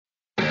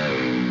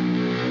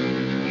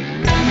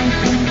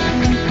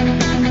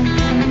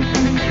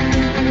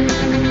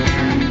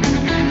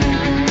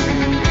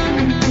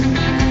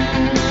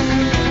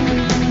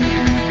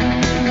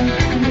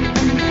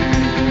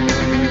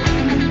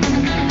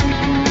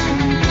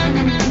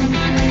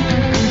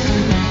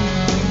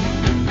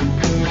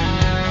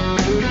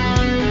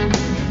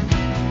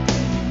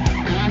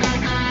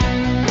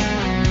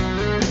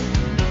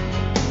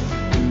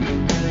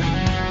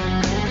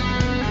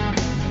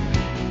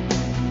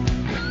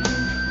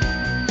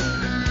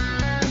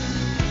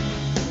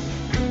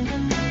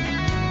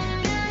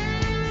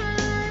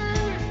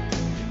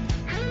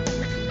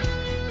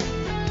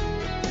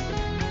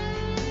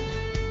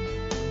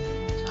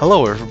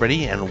Hello,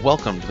 everybody, and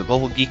welcome to the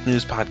Global Geek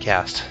News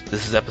Podcast.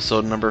 This is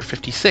episode number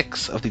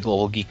 56 of the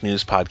Global Geek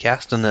News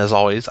Podcast, and as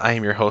always, I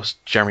am your host,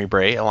 Jeremy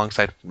Bray,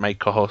 alongside my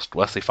co-host,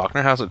 Wesley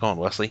Faulkner. How's it going,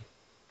 Wesley?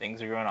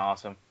 Things are going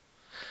awesome.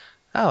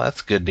 Oh,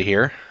 that's good to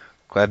hear.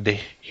 Glad to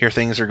hear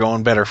things are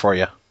going better for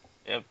you.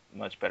 Yep,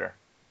 much better.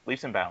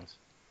 Leaps and bounds.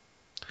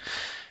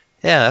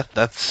 Yeah,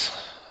 that's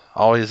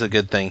always a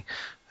good thing.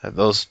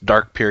 Those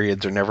dark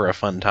periods are never a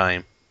fun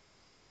time.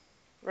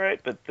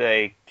 Right, but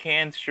they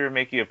can sure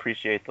make you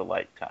appreciate the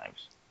light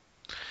times.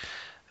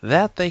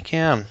 That they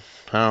can.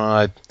 I don't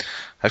know,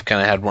 I've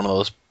kind of had one of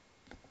those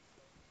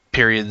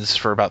periods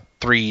for about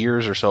 3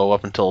 years or so,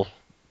 up until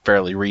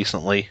fairly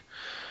recently.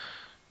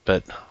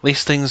 But at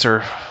least things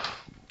are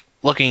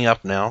looking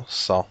up now,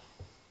 so...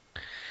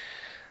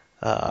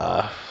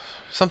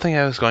 something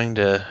I was going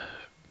to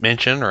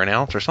mention or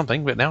announce or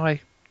something, but now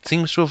it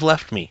seems to have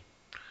left me.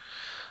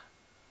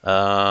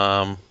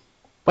 Well,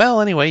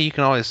 anyway, you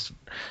can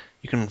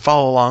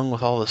follow along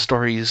with all the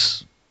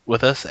stories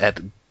with us at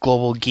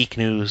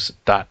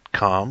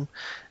globalgeeknews.com.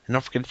 And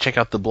don't forget to check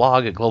out the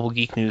blog at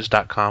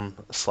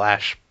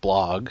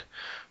globalgeeknews.com/blog,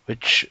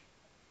 which,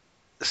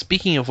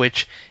 speaking of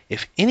which,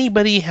 if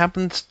anybody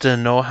happens to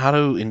know how to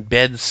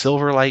embed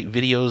Silverlight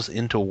videos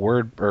into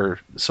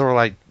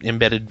Silverlight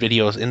embedded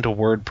videos into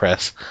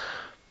WordPress,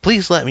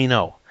 please let me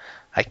know.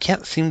 I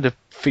can't seem to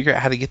figure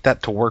out how to get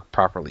that to work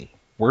properly.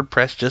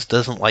 WordPress just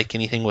doesn't like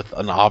anything with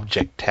an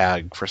object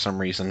tag for some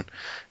reason,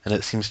 and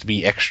it seems to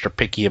be extra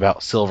picky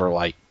about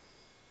Silverlight.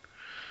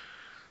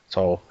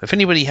 So, if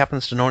anybody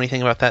happens to know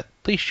anything about that,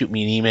 please shoot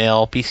me an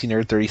email,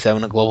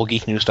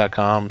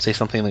 pcnerd37@globalgeeknews.com, say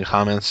something in the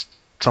comments,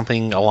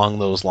 something along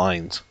those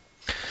lines.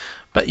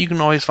 But you can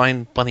always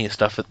find plenty of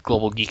stuff at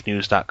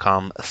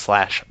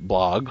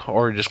globalgeeknews.com/blog,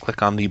 or just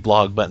click on the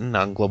blog button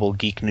on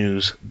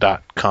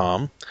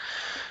globalgeeknews.com.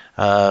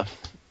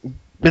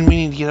 Been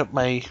meaning to get up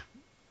my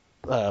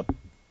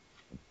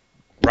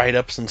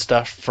write-ups and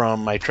stuff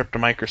from my trip to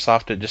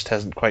Microsoft. It just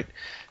hasn't quite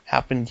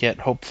happened yet.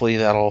 Hopefully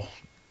that'll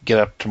get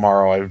up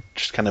tomorrow. I've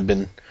just kind of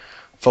been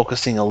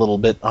focusing a little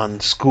bit on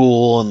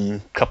school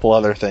and a couple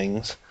other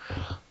things.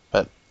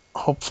 But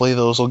hopefully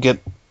those will get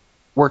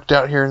worked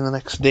out here in the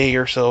next day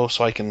or so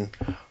I can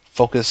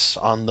focus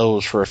on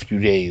those for a few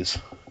days.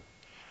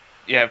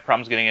 You have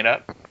problems getting it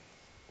up?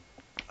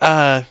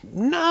 No,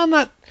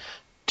 not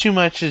too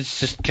much. It's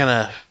just kind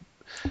of...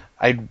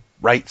 I'd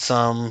write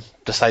some,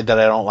 decide that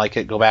I don't like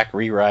it, go back,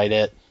 rewrite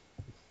it.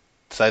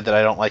 Decide that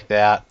I don't like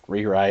that,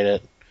 rewrite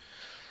it.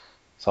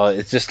 So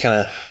it's just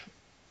kind of...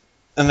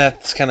 And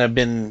that's kind of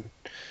been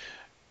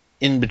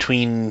in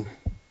between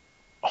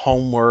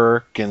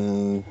homework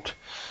and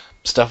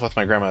stuff with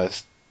my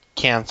grandma's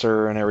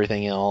cancer and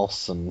everything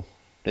else, and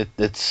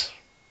it's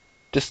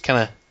just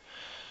kind of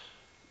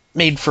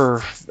made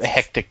for a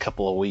hectic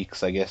couple of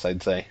weeks, I guess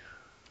I'd say.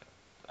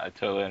 I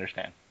totally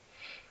understand.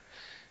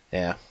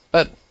 Yeah,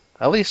 but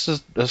at least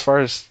as far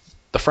as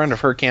the friend of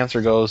her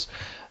cancer goes,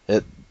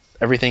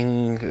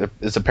 everything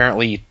is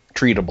apparently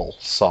treatable,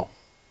 so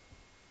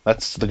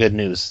that's the good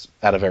news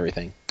out of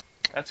everything.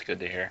 That's good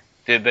to hear.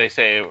 Did they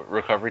say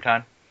recovery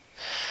time?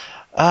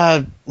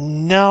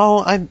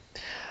 No,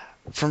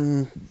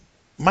 from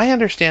my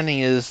understanding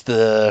is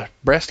the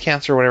breast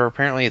cancer or whatever,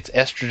 apparently it's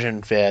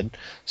estrogen fed,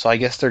 so I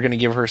guess they're going to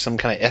give her some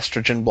kind of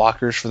estrogen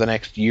blockers for the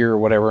next year or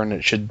whatever, and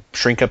it should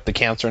shrink up the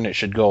cancer and it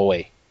should go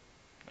away.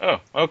 Oh,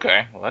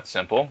 okay. Well, that's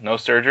simple. No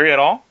surgery at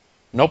all?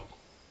 Nope.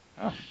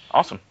 Oh,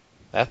 awesome.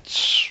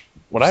 That's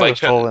what I was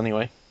told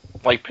anyway.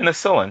 Like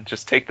penicillin.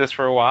 Just take this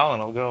for a while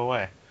and it'll go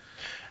away.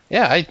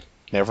 Yeah, I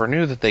never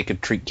knew that they could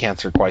treat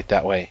cancer quite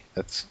that way.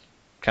 That's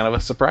kind of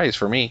a surprise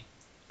for me.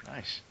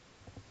 Nice.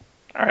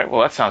 All right, well,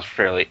 that sounds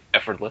fairly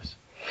effortless.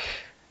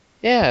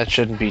 Yeah, it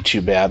shouldn't be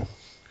too bad.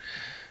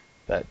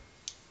 But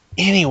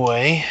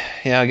anyway,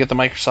 yeah, I'll get the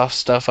Microsoft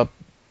stuff up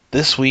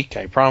this week,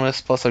 I promise.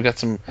 Plus, I've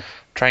got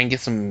try and get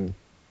some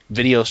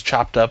videos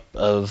chopped up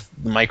of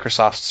the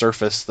Microsoft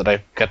Surface that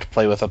I've got to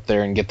play with up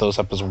there and get those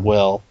up as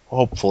well.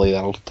 Hopefully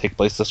that'll take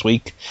place this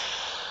week.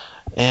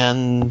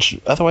 And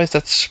otherwise,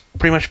 that's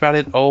pretty much about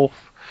it.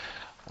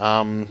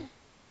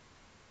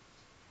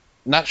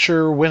 Not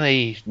sure when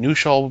a new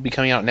show will be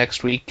coming out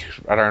next week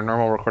at our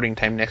normal recording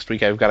time next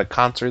week. I've got a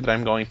concert that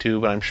I'm going to,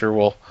 but I'm sure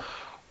we'll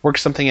work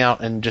something out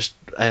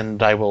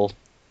and I will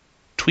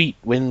tweet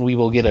when we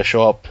will get a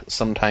show up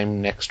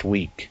sometime next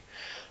week.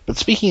 But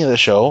speaking of the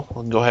show,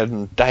 we'll go ahead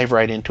and dive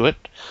right into it,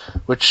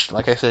 which,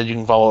 like I said, you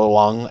can follow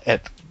along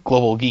at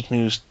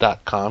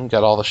globalgeeknews.com.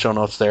 Got all the show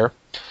notes there.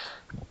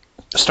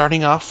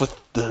 Starting off with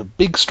the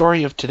big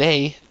story of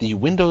today, the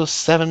Windows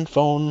 7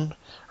 Phone,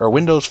 or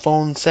Windows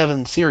Phone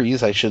 7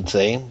 series, I should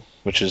say,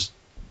 which is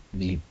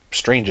the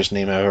strangest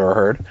name I've ever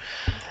heard,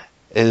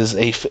 is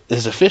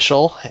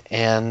official,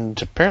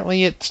 and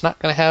apparently it's not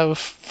going to have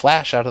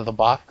Flash out of the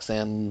box,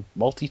 and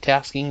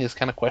multitasking is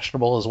kind of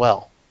questionable as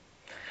well.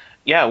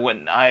 Yeah,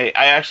 when I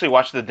actually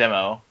watched the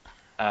demo,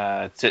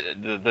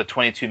 the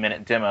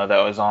 22-minute demo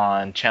that was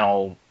on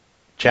Channel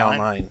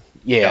 9.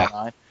 Yeah.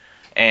 Channel 9.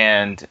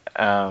 And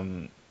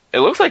it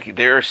looks like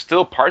there are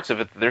still parts of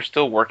it that they're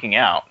still working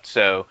out.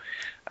 So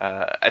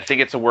I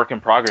think it's a work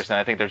in progress, and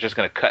I think they're just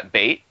going to cut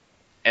bait.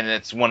 And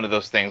it's one of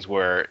those things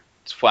where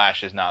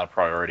Flash is not a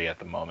priority at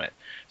the moment.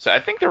 So I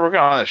think they're working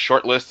on a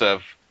short list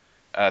of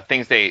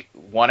things they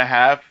want to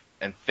have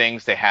and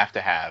things they have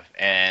to have,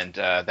 and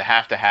the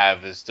have to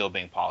have is still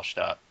being polished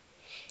up.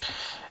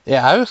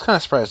 Yeah, I was kind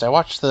of surprised.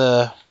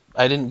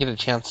 I didn't get a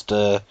chance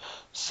to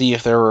see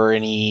if there were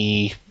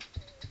any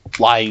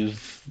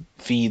live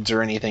feeds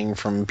or anything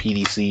from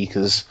PDC,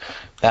 because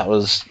that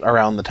was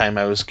around the time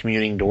I was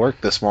commuting to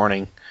work this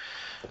morning.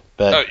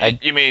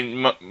 But you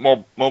mean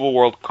Mobile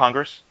World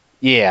Congress?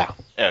 Yeah.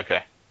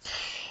 Okay.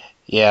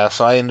 Yeah,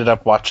 so I ended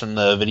up watching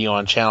the video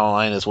on Channel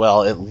 9 as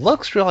well. It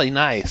looks really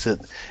nice.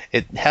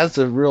 It has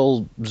a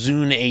real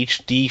Zune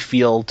HD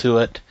feel to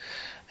it,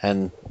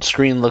 and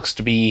screen looks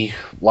to be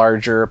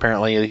larger.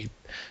 Apparently,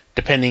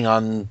 depending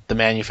on the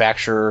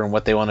manufacturer and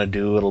what they want to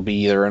do, it'll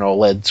be either an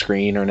OLED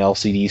screen or an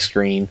LCD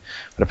screen.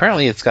 But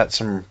apparently it's got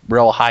some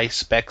real high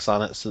specs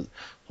on it, so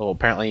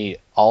apparently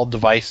all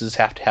devices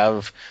have to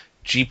have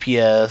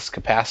GPS,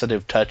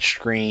 capacitive touch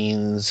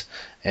screens,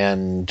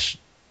 and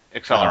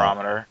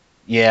accelerometer.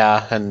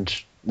 Yeah, and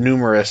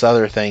numerous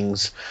other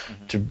things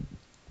to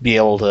be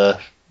able to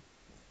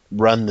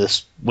run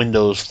this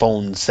Windows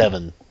Phone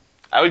 7.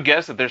 I would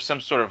guess that there's some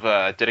sort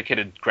of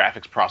dedicated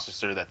graphics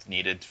processor that's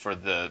needed for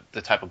the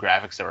type of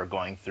graphics that we're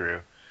going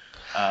through.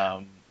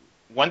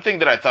 One thing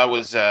that I thought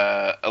was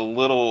a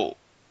little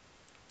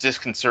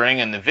disconcerting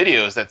in the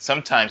video is that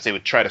sometimes they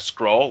would try to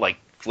scroll, like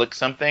flick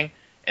something,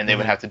 and they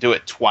would have to do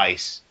it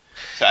twice.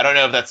 So I don't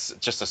know if that's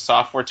just a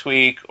software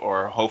tweak,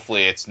 or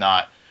hopefully it's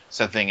not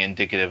something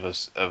indicative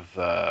of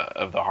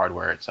the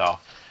hardware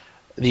itself.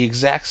 The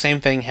exact same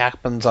thing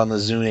happens on the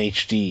Zune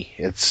HD.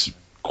 It's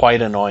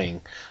quite annoying.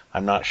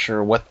 I'm not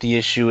sure what the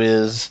issue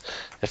is,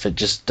 if it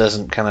just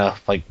doesn't kind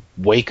of like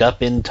wake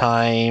up in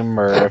time,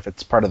 or if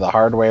it's part of the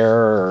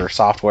hardware or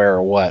software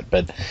or what,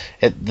 but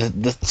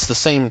it's the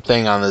same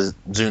thing on the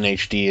Zune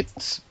HD.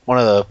 It's one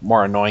of the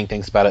more annoying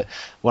things about it.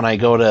 When I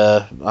go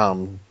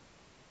to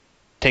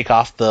take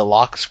off the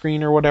lock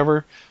screen or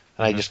whatever,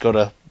 and I just go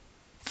to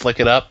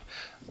flick it up,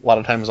 a lot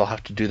of times I'll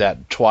have to do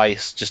that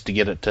twice just to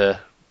get it to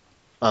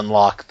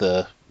unlock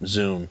the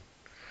Zune.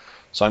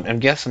 So I'm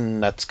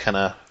guessing that's kind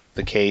of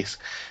the case.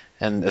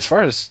 And as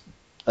far as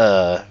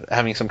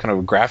having some kind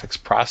of graphics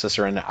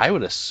processor in it, I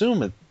would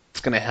assume it's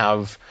going to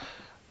have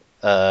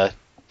a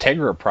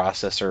Tegra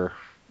processor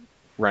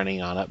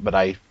running on it, but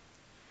I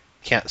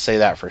can't say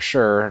that for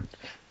sure.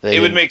 It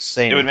would make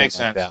sense. It would make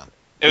sense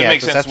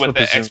with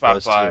the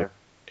Xbox Live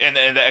and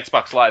the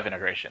Xbox Live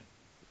integration.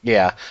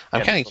 Yeah,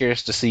 I'm kind of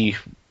curious to see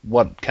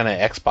what kind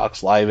of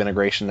Xbox Live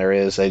integration there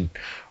is. They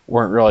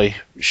weren't really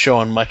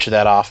showing much of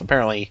that off.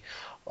 Apparently,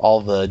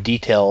 all the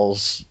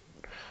details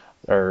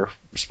are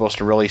supposed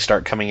to really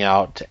start coming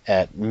out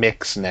at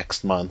Mix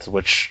next month,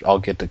 which I'll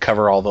get to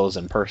cover all those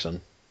in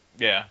person.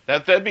 Yeah,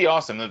 that'd be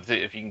awesome if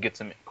you can get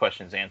some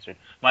questions answered.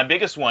 My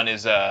biggest one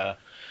is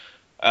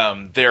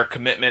their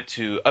commitment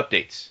to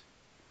updates.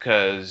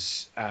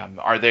 Because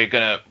are they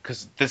gonna?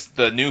 Because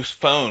the new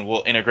phone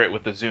will integrate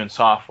with the Zune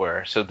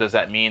software. So does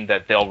that mean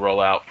that they'll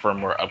roll out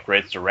firmware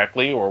upgrades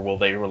directly, or will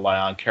they rely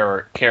on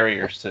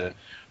carriers to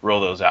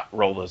roll those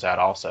out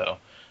also?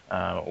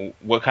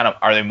 What kind of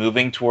are they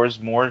moving towards,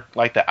 more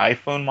like the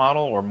iPhone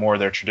model, or more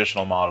their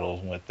traditional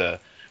models with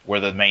where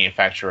the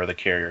manufacturer or the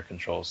carrier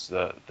controls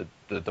the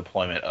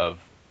deployment of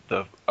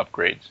the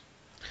upgrades?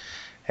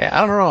 Hey,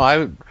 I don't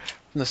know.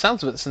 From the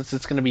sounds of it, since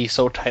it's going to be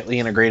so tightly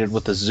integrated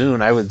with the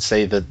Zune, I would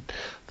say that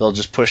they'll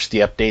just push the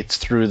updates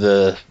through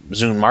the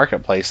Zune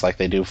marketplace like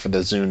they do for the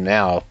Zune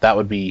now. That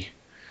would be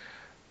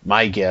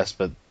my guess,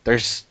 but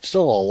there's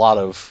still a lot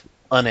of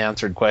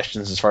unanswered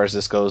questions as far as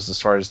this goes, as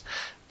far as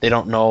they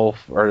don't know,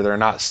 or they're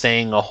not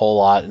saying a whole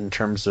lot in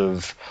terms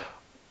of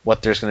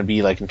what there's going to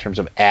be like in terms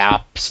of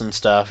apps and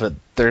stuff.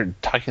 They're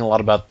talking a lot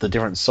about the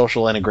different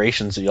social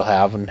integrations that you'll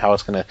have and how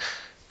it's going to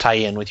tie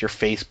in with your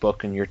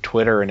Facebook and your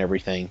Twitter and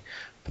everything.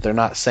 But they're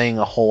not saying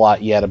a whole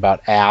lot yet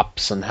about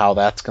apps and how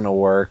that's going to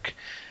work.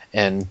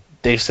 And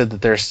they've said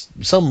that there's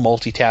some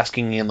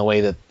multitasking in the way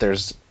that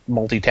there's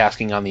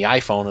multitasking on the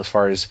iPhone, as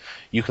far as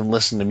you can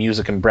listen to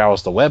music and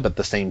browse the web at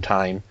the same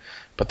time.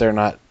 But they're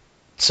not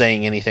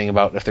saying anything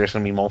about if there's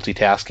going to be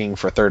multitasking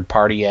for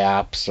third-party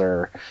apps,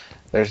 or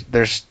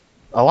there's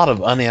a lot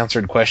of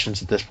unanswered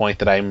questions at this point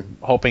that I'm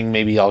hoping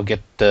maybe I'll get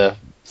to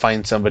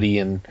find somebody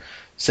and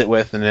sit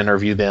with and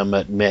interview them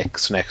at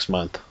Mix next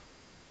month.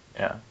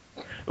 Yeah.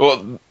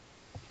 Well,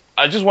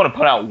 I just want to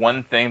put out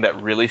one thing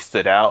that really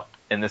stood out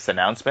in this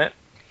announcement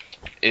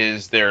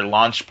is their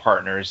launch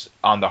partners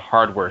on the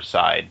hardware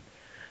side.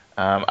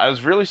 I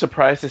was really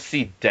surprised to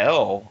see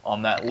Dell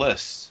on that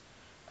list.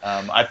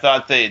 I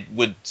thought they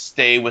would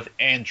stay with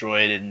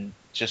Android and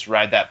just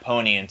ride that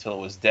pony until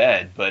it was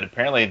dead, but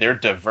apparently they're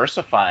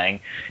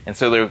diversifying, and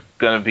so they're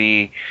going to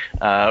be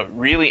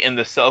really in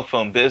the cell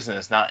phone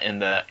business, not in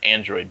the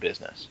Android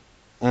business.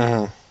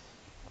 Mm-hmm.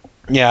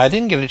 Yeah, I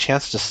didn't get a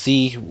chance to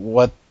see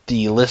what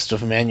the list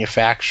of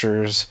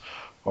manufacturers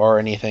or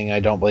anything.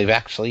 I don't believe,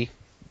 actually.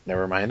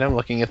 Never mind, I'm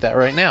looking at that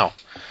right now.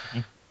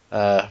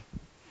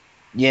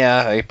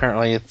 Yeah,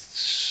 apparently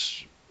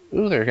it's.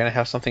 Ooh, they're gonna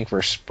have something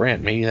for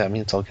Sprint. Maybe that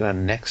means I'll get a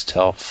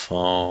Nextel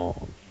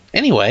phone.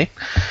 Anyway,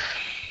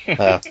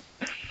 uh,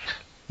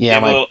 You yeah,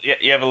 have a my little,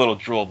 you have a little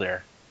drool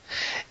there.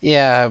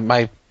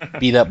 my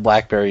beat up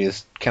BlackBerry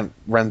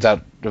runs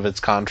out of its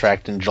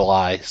contract in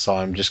July, so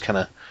I'm just kind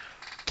of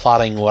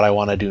plotting what I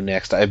want to do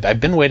next.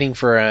 I've been waiting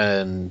for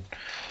an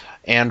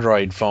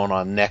Android phone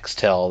on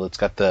Nextel that's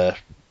got the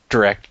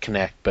Direct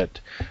Connect,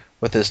 but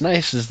what's as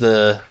nice as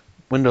the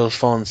Windows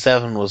Phone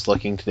 7 was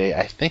looking today,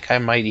 I think I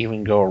might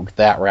even go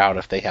that route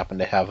if they happen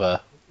to have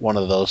a one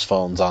of those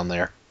phones on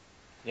there.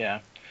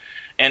 Yeah.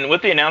 And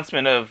with the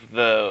announcement of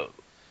the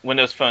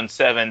Windows Phone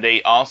 7,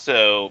 they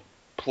also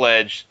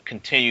pledged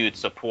continued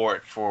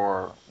support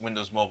for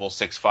Windows Mobile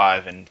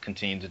 6.5 and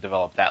continue to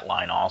develop that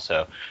line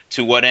also.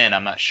 To what end,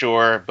 I'm not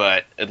sure,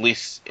 but at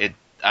least it,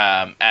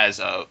 as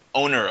a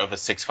owner of a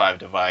 6.5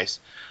 device,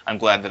 I'm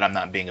glad that I'm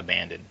not being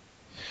abandoned.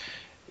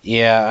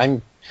 Yeah,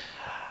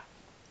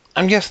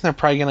 I'm guessing they're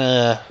probably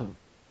gonna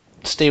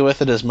stay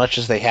with it as much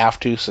as they have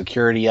to,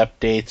 security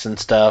updates and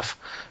stuff,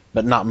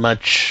 but not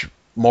much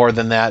more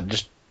than that.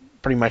 Just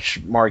pretty much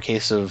more a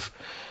case of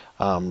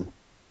um,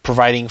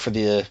 providing for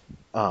the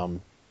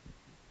um,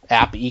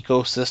 app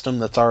ecosystem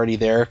that's already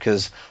there,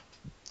 because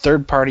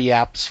third-party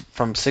apps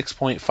from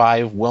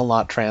 6.5 will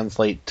not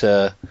translate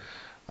to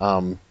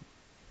um,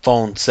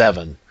 Phone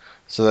 7.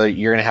 So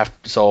you're gonna have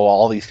so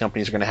all these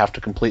companies are gonna have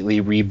to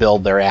completely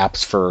rebuild their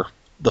apps for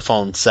the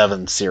Phone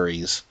 7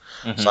 series.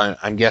 Mm-hmm. So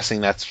I'm guessing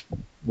that's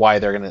why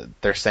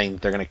they're saying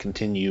they're gonna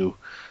continue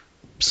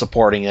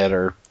supporting it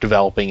or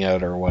developing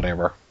it or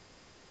whatever.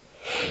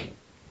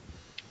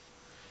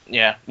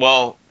 Yeah,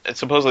 well, it's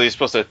supposedly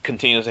supposed to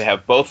continue to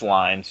have both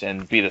lines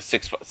and be the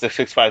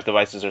 6.5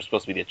 devices are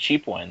supposed to be the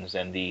cheap ones,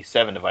 and the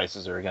 7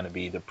 devices are going to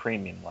be the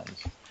premium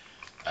ones.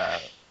 Uh,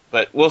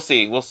 but we'll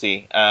see. We'll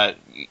see.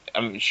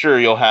 I'm sure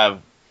you'll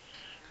have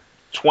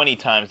 20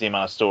 times the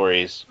amount of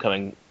stories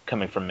coming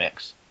from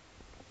Mix.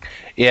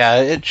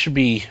 Yeah, it should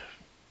be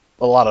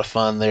a lot of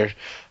fun. They're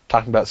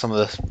talking about some of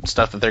the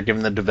stuff that they're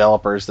giving the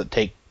developers that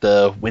take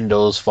the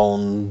Windows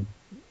Phone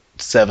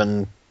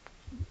 7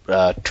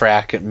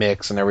 track at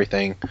Mix and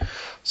everything.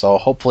 So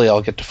hopefully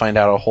I'll get to find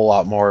out a whole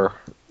lot more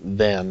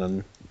then,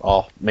 and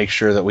I'll make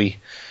sure that we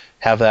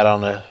have that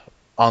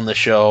on the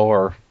show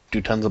or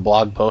do tons of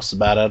blog posts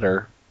about it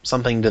or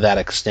something to that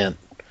extent.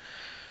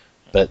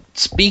 But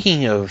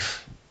speaking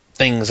of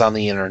things on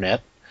the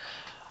internet,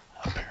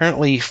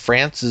 apparently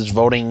France is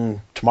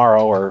voting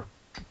tomorrow or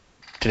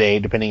today,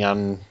 depending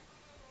on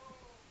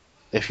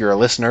if you're a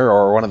listener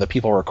or one of the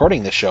people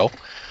recording this show.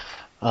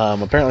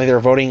 Apparently they're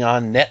voting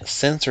on net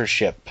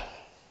censorship.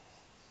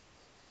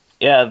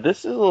 Yeah, this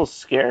is a little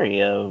scary.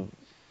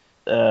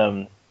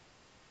 They're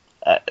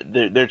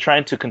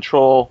trying to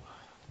control.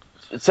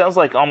 It sounds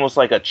like almost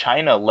like a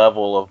China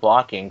level of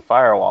blocking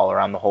firewall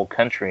around the whole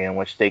country, in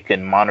which they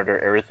can monitor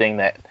everything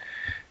that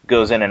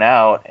goes in and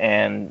out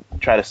and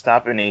try to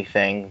stop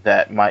anything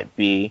that might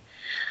be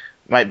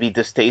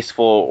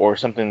distasteful or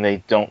something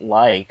they don't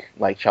like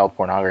child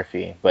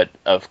pornography. But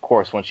of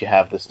course, once you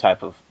have this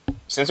type of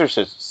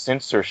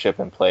censorship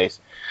in place,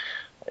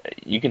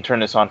 you can turn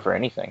this on for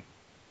anything.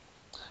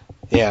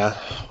 Yeah,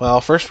 well,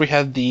 first we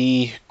had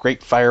the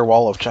Great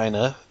Firewall of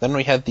China, then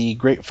we had the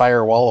Great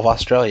Firewall of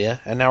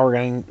Australia, and now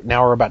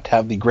we're about to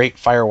have the Great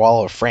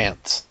Firewall of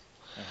France.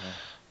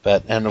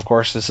 Mm-hmm. And of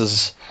course this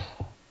is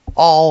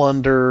all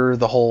under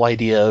the whole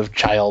idea of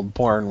child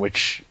porn,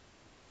 which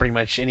pretty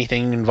much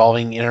anything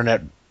involving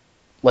internet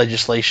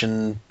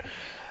legislation,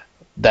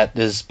 that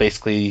is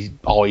basically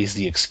always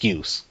the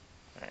excuse.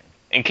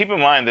 And keep in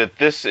mind that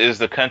this is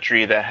the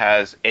country that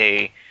has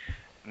a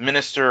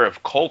minister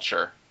of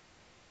culture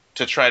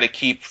to try to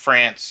keep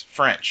France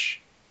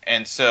French.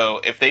 And so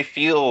if they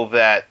feel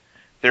that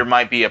there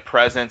might be a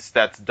presence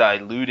that's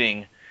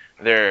diluting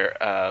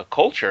their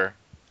culture,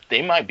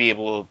 they might be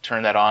able to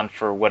turn that on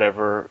for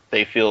whatever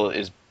they feel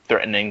is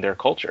threatening their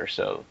culture.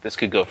 So this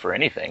could go for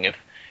anything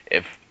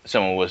if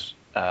someone was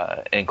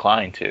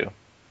inclined to.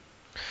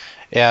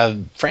 Yeah,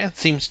 France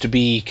seems to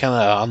be kind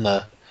of on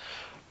the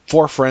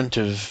forefront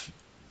of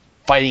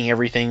fighting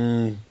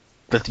everything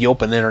that the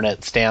open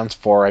internet stands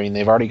for. I mean,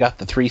 they've already got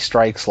the three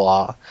strikes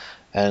law,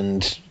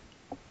 and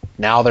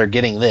now they're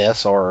getting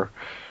this, or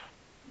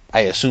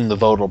I assume the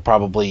vote will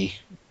probably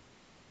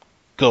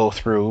go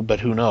through, but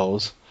who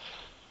knows.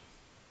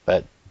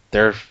 But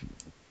they're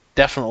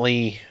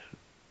definitely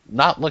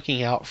not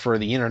looking out for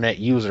the internet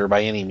user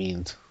by any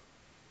means.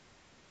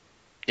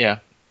 Yeah,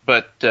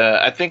 but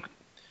I think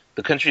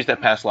the countries that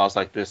pass laws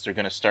like this are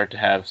going to start to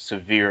have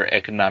severe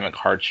economic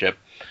hardship.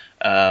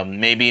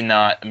 Maybe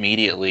not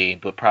immediately,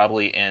 but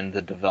probably in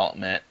the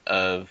development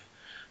of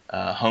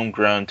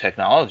homegrown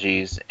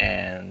technologies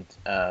and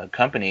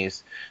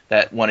companies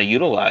that want to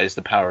utilize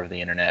the power of the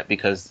internet.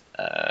 Because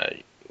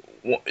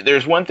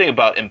there's one thing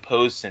about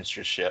imposed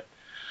censorship,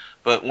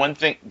 but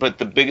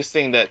the biggest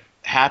thing that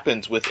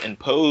happens with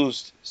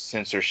imposed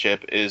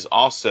censorship is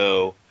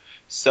also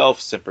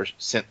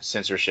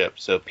self-censorship.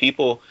 So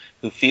people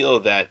who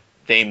feel that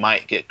they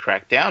might get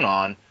cracked down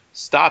on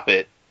stop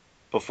it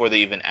before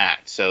they even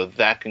act. So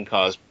that can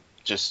cause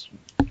just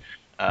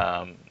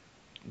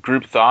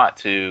group thought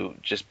to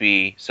just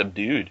be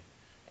subdued,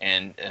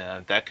 and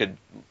that could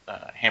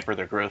hamper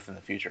their growth in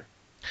the future.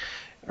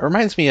 It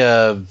reminds me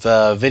of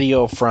a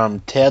video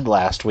from TED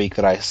last week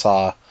that I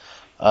saw.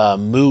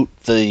 Moot,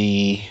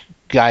 the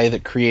guy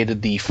that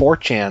created the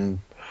 4chan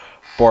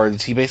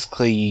boards, he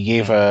basically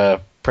gave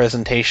a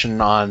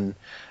presentation on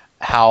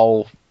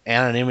how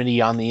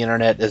anonymity on the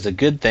internet is a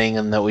good thing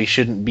and that we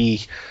shouldn't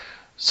be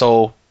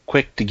so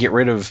quick to get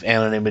rid of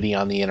anonymity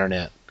on the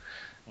internet.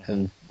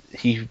 And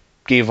he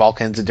gave all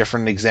kinds of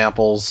different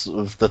examples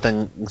of the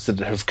things that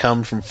have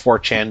come from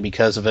 4chan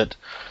because of it.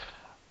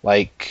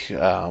 Like,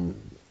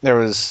 there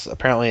was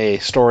apparently a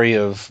story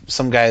of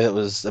some guy that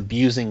was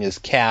abusing his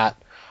cat.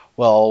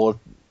 Well,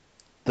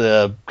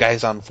 the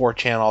guys on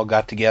 4chan all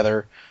got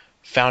together,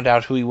 found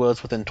out who he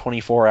was within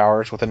 24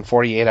 hours. Within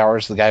 48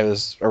 hours, the guy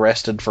was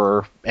arrested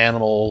for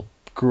animal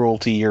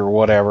cruelty or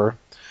whatever.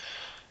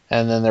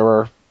 And then there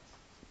were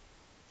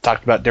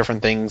talked about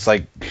different things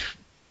like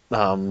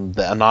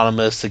the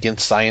Anonymous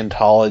against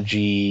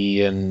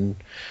Scientology, and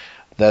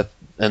that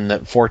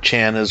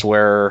 4chan is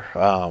where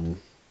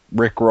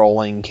Rick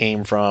Rolling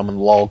came from, and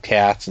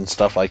lolcats and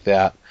stuff like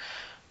that.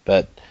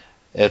 But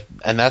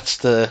and that's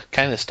the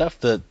kind of stuff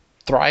that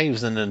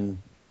thrives in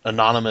an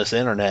anonymous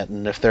internet,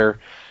 and if they're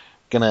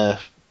gonna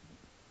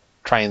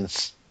try and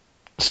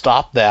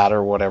stop that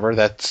or whatever,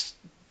 that's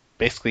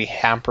basically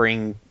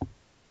hampering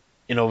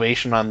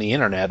innovation on the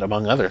internet,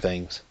 among other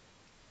things.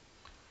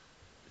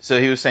 So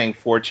he was saying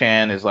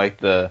 4chan is like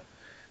the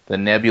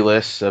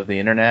nebulous of the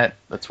internet.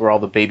 That's where all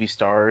the baby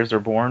stars are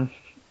born.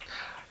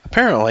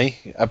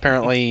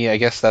 Apparently, I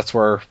guess that's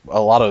where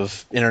a lot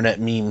of internet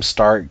memes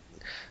start.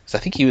 So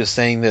I think he was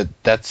saying that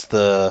that's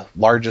the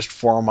largest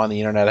forum on the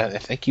internet. I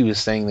think he was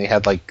saying they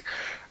had like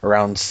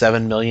around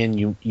 7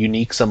 million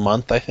uniques a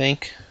month, I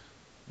think.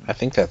 I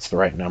think that's the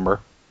right number.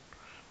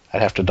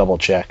 I'd have to double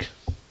check.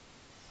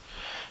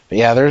 But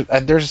yeah,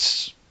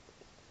 there's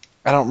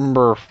I don't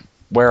remember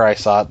where I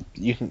saw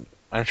it.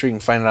 I'm sure you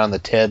can find it on the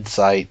TED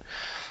site.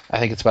 I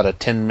think it's about a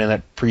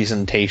 10-minute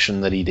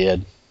presentation that he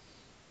did.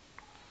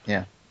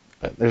 Yeah.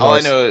 But all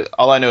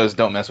I know is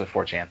don't mess with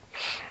 4chan.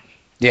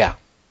 Yeah.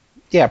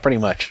 Yeah, pretty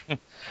much.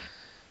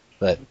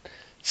 But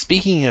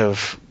speaking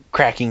of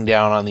cracking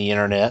down on the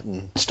internet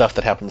and stuff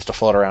that happens to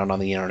float around on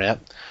the internet,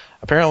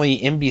 apparently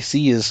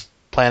NBC is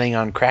planning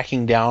on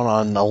cracking down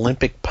on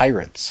Olympic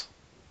pirates.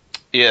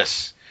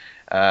 Yes.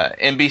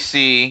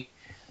 NBC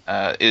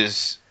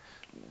is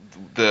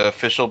the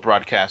official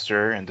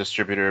broadcaster and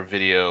distributor of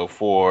video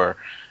for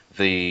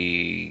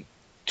the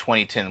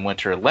 2010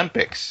 Winter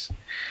Olympics.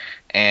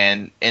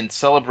 And in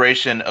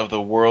celebration of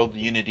the World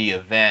Unity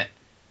event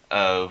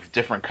of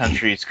different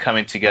countries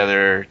coming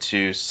together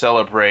to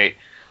celebrate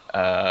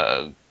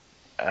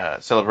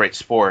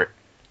sport,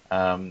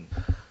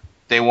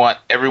 they want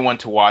everyone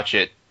to watch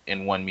it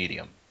in one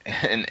medium,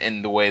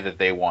 in the way that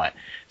they want.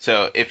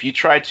 So if you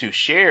try to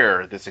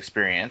share this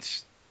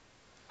experience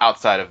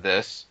outside of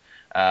this,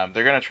 they're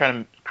going to try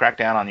to crack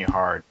down on you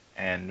hard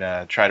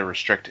and try to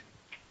restrict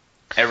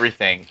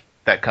everything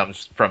that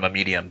comes from a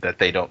medium that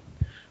they don't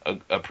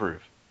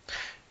approve.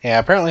 Yeah,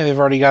 apparently they've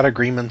already got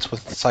agreements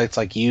with sites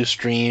like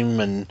Ustream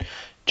and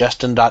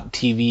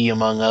Justin.tv,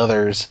 among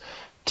others,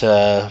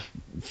 to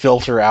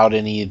filter out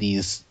any of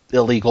these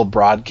illegal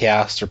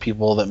broadcasts or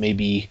people that may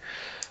be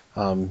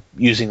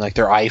using like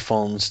their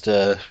iPhones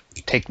to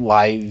take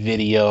live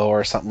video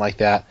or something like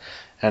that.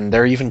 And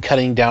they're even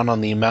cutting down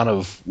on the amount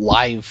of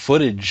live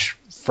footage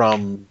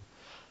from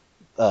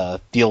the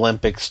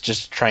Olympics,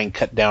 just to try and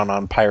cut down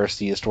on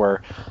piracy, as to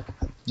where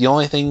the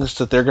only things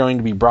that they're going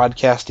to be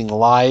broadcasting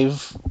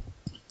live,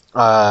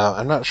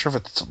 I'm not sure if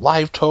it's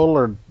live total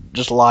or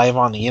just live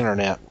on the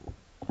internet,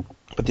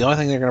 but the only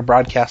thing they're going to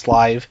broadcast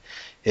live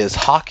is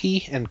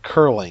hockey and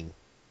curling.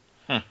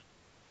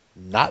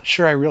 Not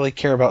sure I really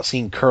care about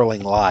seeing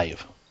curling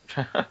live.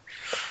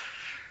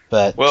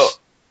 But well,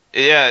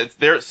 yeah,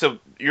 so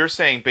you're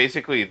saying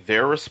basically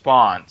their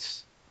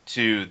response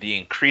to the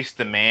increased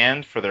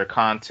demand for their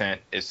content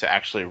is to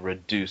actually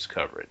reduce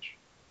coverage.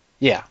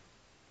 Yeah.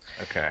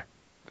 Okay.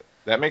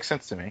 That makes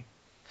sense to me.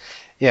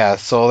 Yeah,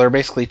 so they're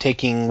basically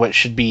taking what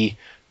should be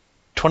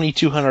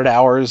 2,200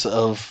 hours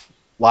of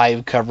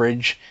live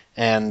coverage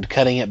and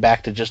cutting it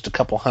back to just a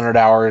couple hundred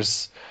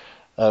hours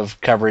of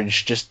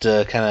coverage, just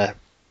to kind of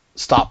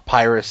stop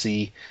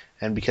piracy.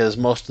 And because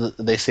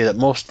they say that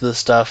most of the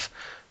stuff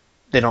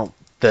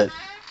that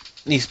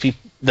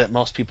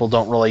most people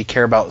don't really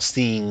care about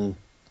seeing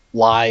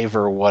live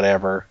or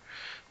whatever,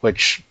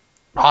 which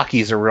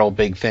hockey's a real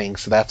big thing,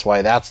 so that's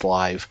why that's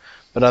live.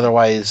 But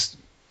otherwise,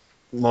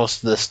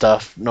 most of the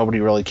stuff nobody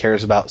really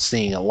cares about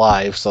seeing it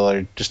live, so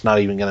they're just not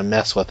even going to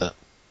mess with it.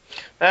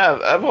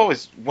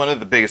 One of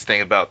the biggest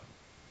thing about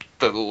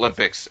the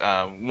Olympics,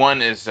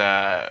 one is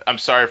I'm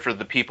sorry for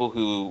the people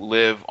who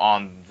live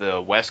on the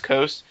West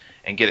Coast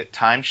and get it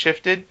time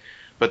shifted,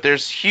 but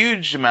there's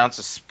huge amounts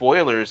of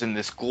spoilers in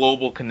this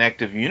global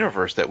connective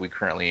universe that we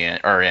currently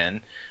are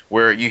in,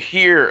 where you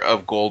hear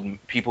of gold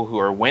people who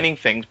are winning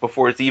things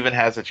before it even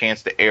has a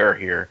chance to air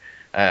here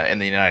in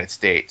the United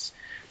States.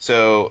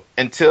 So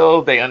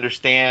until they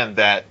understand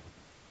that,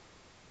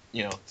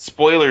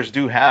 spoilers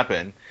do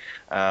happen,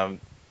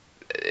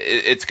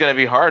 it's going to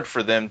be hard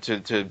for them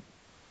to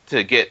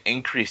get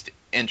increased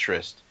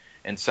interest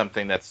in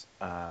something that's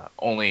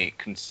only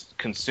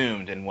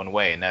consumed in one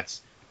way, and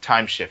that's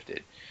time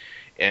shifted.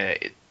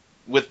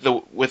 With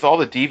all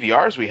the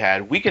DVRs we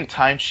had, we can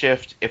time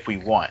shift if we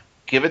want.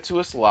 Give it to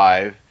us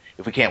live.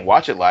 If we can't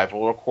watch it live,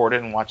 we'll record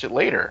it and watch it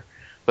later.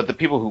 But the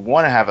people who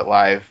want to have it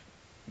live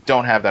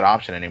don't have that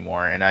option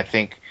anymore, and I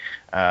think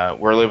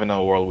we're living in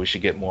a world we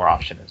should get more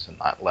options and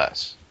not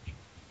less.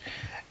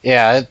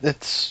 Yeah,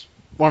 it's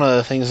one of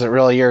the things that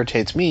really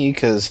irritates me,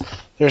 because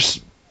there's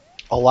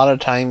a lot of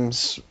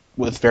times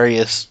with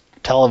various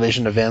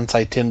television events,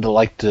 I tend to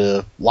like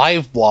to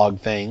live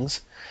blog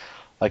things,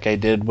 like I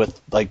did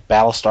with like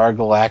Battlestar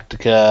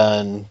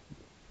Galactica, and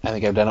I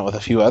think I've done it with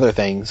a few other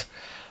things.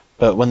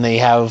 But when they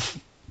have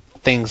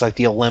things like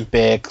the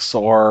Olympics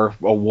or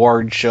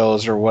award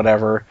shows or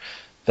whatever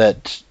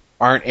that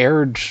aren't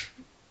aired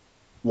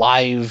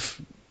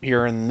live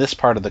here in this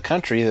part of the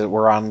country, that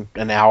we're on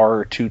an hour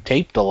or two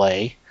tape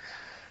delay,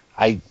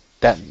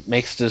 that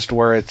makes it just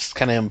where it's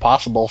kind of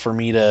impossible for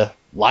me to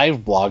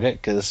live blog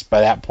it, because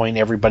by that point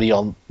everybody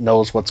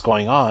knows what's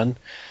going on,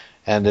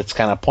 and it's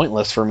kind of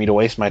pointless for me to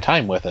waste my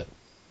time with it.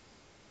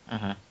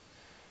 Uh-huh.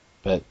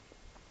 But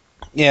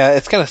yeah,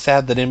 it's kind of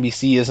sad that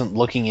NBC isn't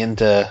looking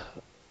into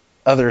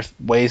other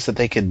ways that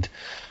they could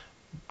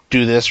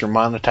do this or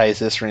monetize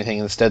this or anything.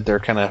 Instead,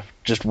 they're kind of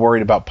just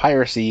worried about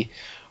piracy,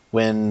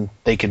 when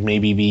they could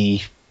maybe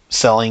be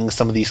selling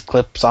some of these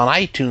clips on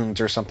iTunes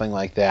or something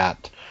like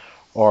that,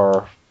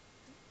 or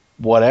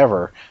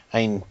whatever.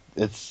 I mean,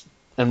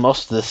 and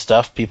most of this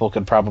stuff people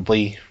could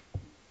probably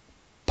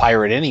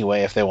pirate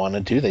anyway if they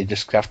wanted to. They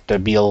just have to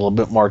be a little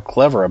bit more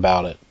clever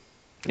about it.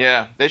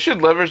 Yeah, they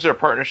should leverage their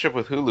partnership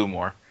with Hulu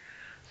more.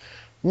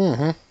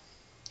 Mm-hmm.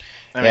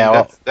 I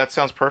mean, that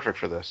sounds perfect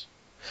for this.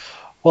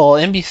 Well,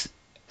 NBC,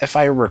 if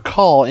I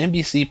recall,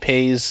 NBC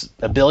pays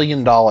 $1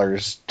 billion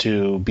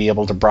to be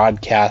able to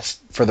broadcast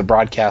for the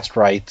broadcast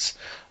rights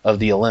of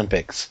the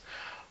Olympics.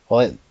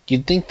 Well,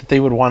 you'd think that they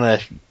would want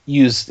to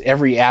use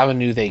every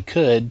avenue they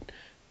could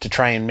to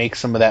try and make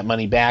some of that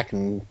money back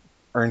and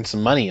earn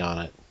some money on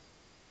it.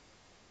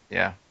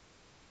 Yeah.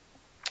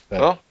 But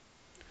well,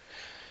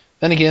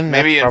 then again,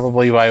 maybe that's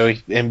probably why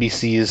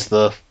NBC is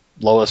the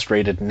lowest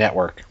rated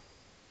network.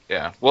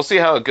 Yeah, we'll see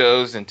how it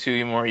goes in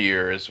 2 more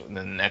years when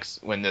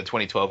the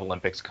 2012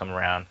 Olympics come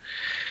around,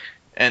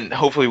 and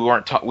hopefully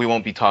we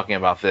won't be talking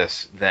about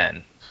this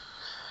then.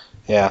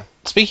 Yeah.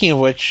 Speaking of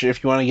which,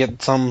 if you want to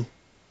get some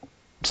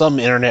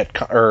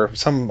internet or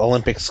some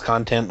Olympics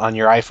content on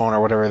your iPhone or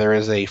whatever, there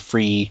is a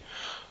free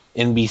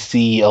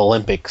NBC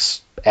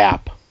Olympics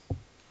app,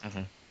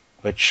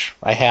 which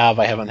I have.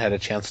 I haven't had a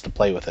chance to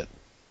play with it.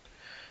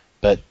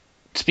 But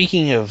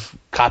speaking of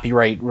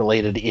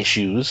copyright-related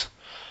issues,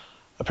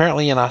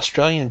 apparently an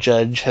Australian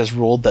judge has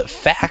ruled that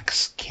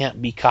facts can't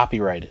be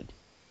copyrighted.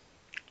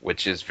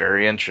 Which is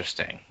very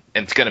interesting.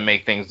 And it's going to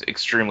make things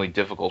extremely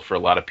difficult for a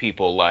lot of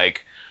people,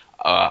 like,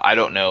 I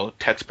don't know,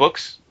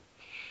 textbooks?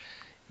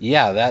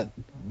 Yeah,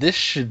 this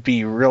should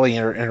be really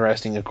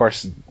interesting. Of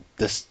course,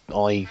 this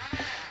only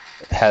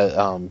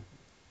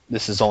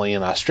this is only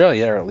in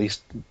Australia, or at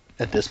least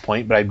at this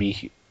point, but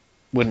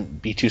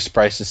wouldn't be too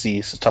surprised to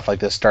see stuff like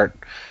this start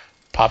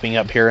popping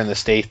up here in the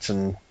States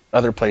and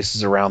other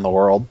places around the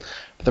world.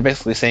 But they're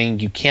basically saying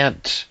you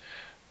can't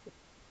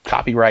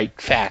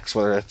copyright facts,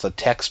 whether it's a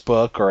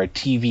textbook or a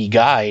TV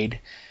guide.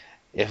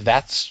 If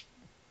that's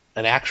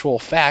an actual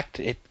fact,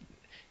 it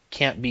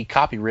can't be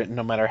copywritten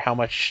no matter how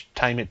much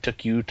time it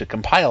took you to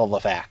compile the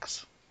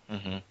facts.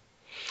 Mm-hmm.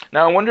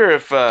 Now I wonder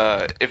if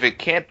it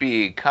can't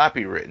be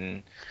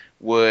copywritten,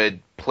 would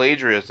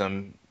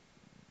plagiarism,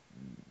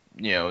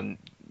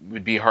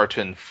 would be hard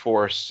to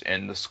enforce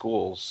in the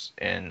schools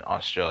in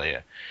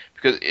Australia?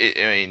 Because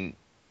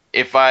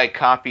if I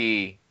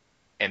copy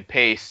and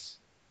paste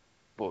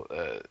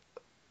a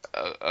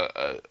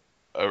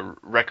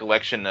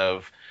recollection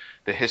of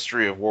the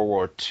history of World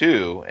War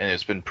II, and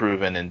it's been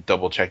proven and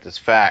double-checked as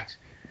fact,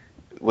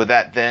 would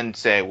that then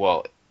say,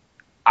 well,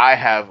 I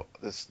have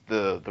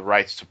the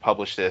rights to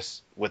publish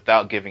this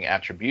without giving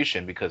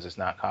attribution because it's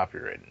not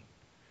copywritten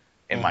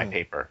in my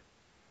paper?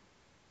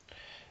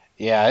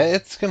 Yeah,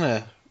 it's going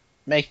to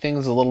make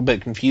things a little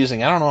bit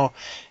confusing. I don't know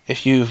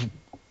if you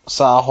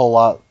saw a whole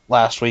lot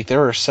last week. There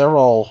were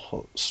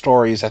several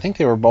stories, I think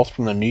they were both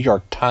from the New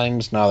York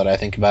Times, now that I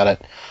think about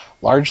it,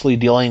 largely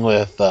dealing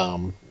with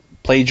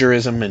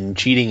plagiarism and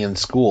cheating in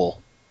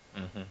school.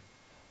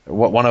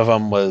 One of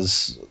them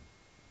was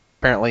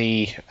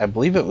apparently, I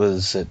believe it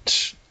was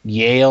at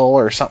Yale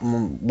or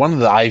something, one of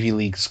the Ivy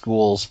League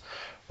schools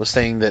was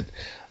saying that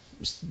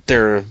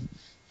their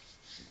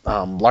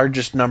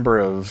largest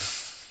number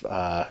of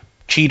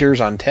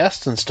cheaters on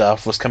tests and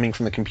stuff was coming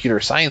from the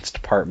computer science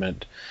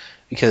department,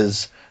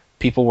 because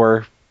people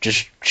were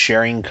just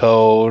sharing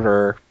code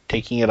or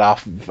taking it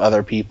off of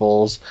other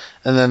people's.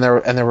 And then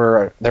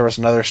there was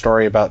another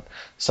story about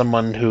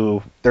someone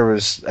who, there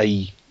was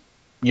a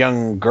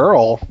young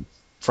girl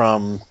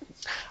from,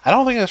 I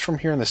don't think it was from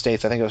here in the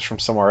States, I think it was from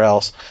somewhere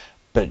else,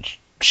 but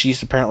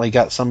she's apparently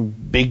got some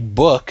big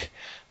book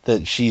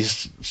that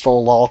she's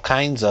sold all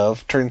kinds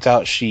of. Turns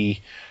out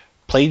she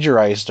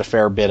plagiarized a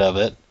fair bit of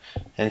it,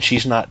 and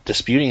she's not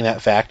disputing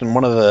that fact. And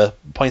one of the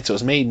points that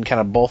was made in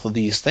kind of both of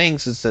these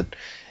things is that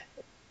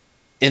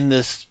in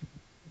this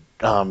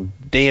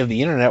day of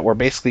the internet where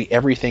basically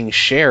everything's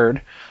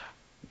shared,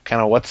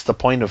 kind of what's the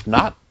point of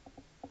not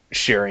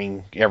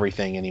sharing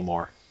everything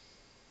anymore?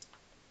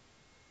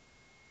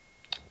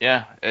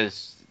 Yeah,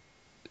 as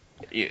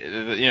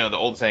the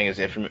old saying is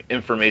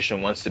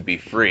information wants to be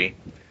free.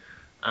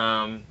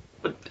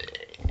 But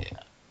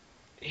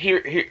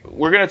here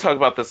we're going to talk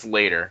about this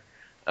later,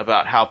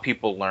 about how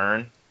people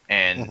learn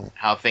and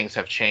how things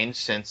have changed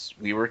since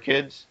we were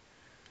kids.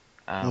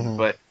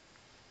 But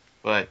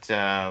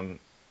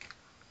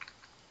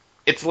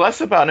it's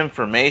less about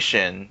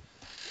information.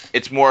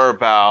 It's more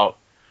about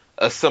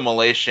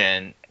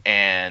assimilation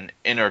and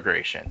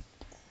integration.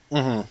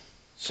 Mm-hmm.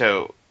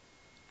 So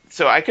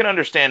I can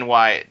understand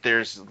why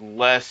there's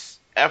less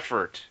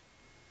effort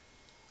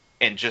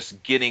in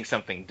just getting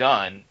something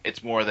done.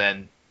 It's more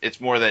than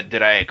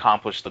did I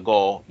accomplish the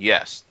goal?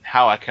 Yes.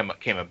 How I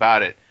came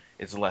about it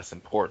is less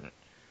important.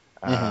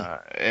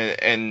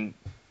 And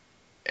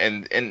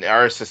in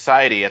our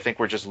society, I think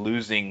we're just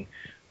losing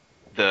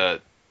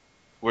that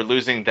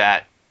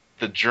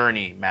the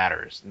journey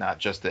matters, not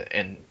just the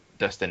end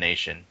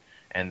destination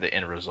and the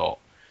end result.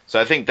 So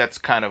I think that's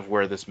kind of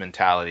where this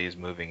mentality is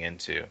moving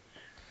into.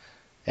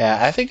 Yeah,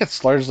 I think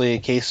it's largely a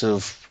case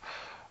of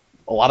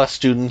a lot of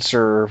students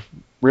are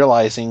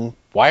realizing,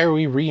 why are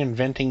we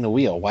reinventing the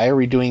wheel? Why are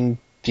we doing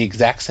the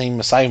exact same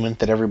assignment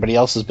that everybody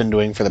else has been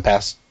doing for the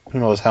past who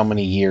knows how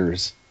many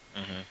years?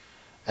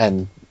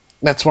 And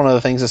that's one of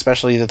the things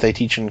especially that they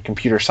teach in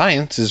computer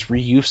science is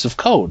reuse of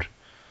code.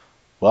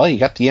 Well, you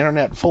got the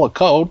internet full of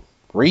code,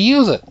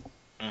 reuse it.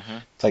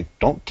 It's like,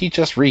 don't teach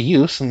us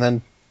reuse and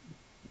then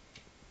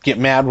get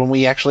mad when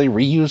we actually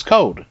reuse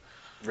code.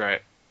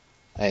 Right.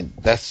 And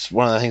that's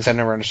one of the things I've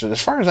never understood.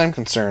 As far as I'm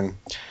concerned,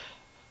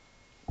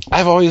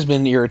 I've always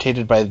been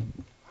irritated by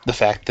the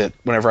fact that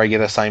whenever I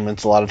get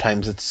assignments, a lot of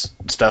times it's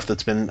stuff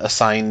that's been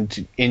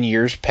assigned in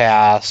years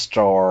past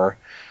or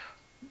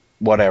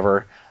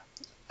whatever.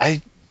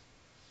 I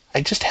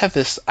just have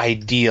this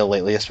idea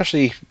lately,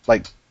 especially,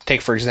 like,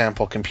 take, for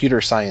example,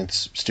 computer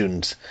science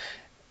students.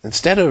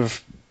 Instead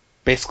of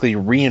basically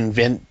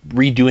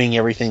redoing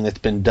everything that's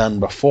been done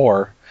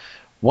before,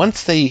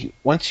 once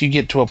you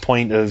get to a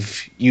point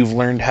of you've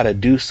learned how to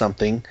do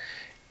something,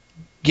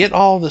 get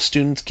all the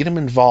students, get them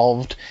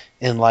involved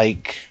in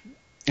like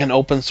an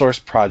open source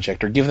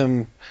project, or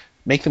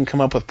make them come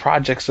up with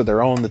projects of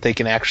their own that they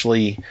can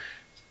actually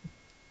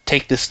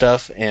take this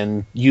stuff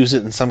and use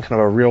it in some kind of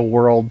a real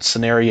world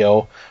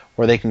scenario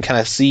where they can kind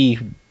of see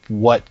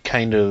what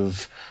kind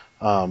of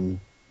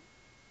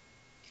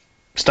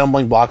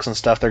stumbling blocks and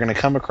stuff they're going to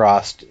come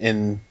across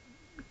in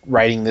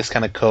writing this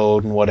kind of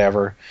code and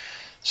whatever,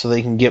 so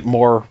they can get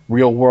more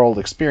real world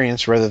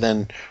experience rather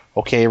than,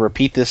 okay,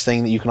 repeat this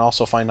thing that you can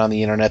also find on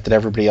the internet that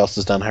everybody else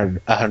has done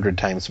 100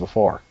 times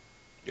before.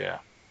 Yeah.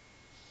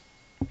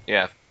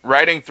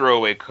 Writing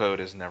throwaway code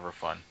is never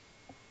fun.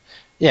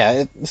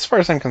 Yeah, as far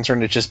as I'm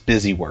concerned, it's just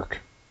busy work.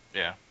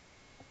 Yeah.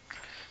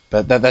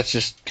 But that's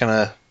just kind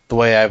of the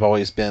way I've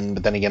always been.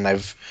 But then again,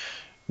 I've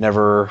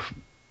never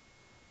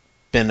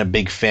been a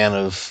big fan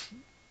of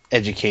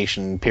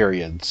education,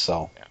 period.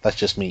 So that's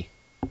just me.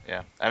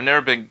 Yeah. I've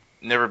never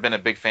been a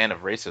big fan of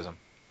racism.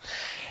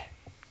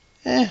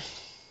 Yeah,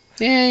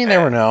 you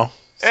never know.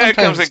 It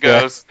comes and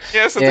goes.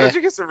 Yeah, sometimes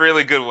you get some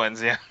really good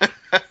ones, yeah.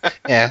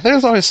 Yeah,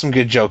 there's always some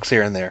good jokes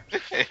here and there.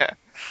 Yeah.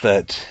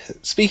 But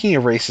speaking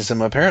of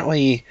racism,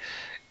 apparently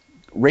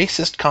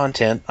racist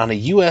content on a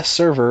U.S.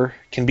 server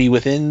can be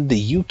within the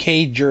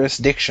U.K.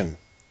 jurisdiction.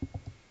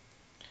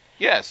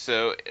 Yeah,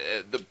 so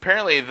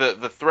apparently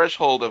the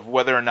threshold of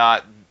whether or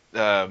not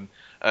a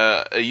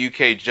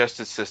UK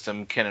justice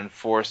system can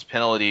enforce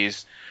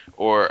penalties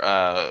or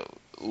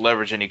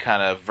leverage any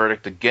kind of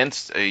verdict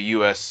against a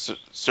U.S.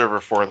 server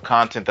for the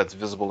content that's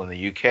visible in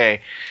the UK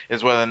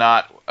is whether or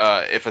not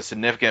if a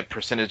significant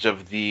percentage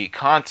of the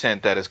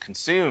content that is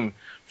consumed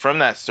from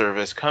that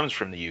service comes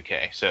from the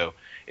UK. So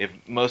if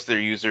most of their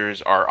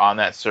users are on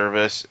that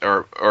service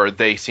or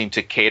they seem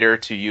to cater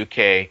to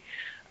UK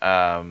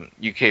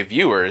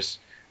viewers,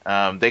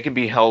 they can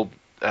be held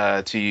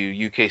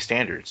to UK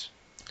standards.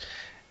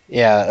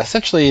 Yeah,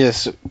 essentially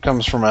this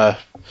comes from a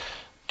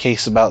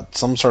case about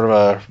some sort of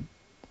a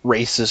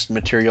racist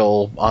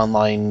material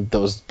online that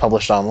was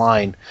published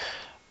online.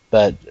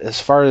 But as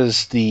far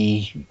as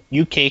the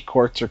UK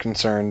courts are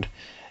concerned,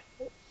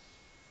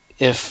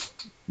 if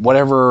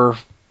whatever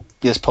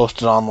is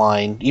posted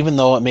online, even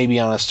though it may be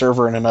on a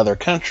server in another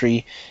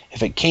country,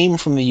 if it came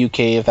from the UK,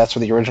 if that's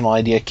where the original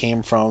idea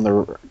came from,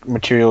 the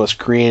material was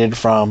created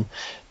from,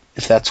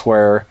 if that's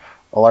where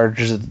a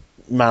larger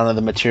amount of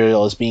the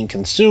material is being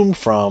consumed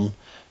from,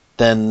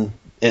 then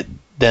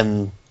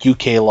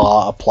UK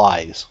law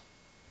applies.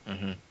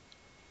 Mm-hmm.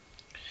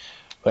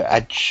 But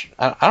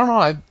I don't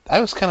know. I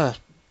was kind of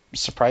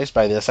surprised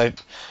by this. I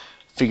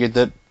figured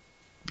that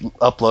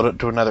upload it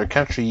to another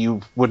country,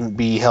 you wouldn't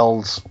be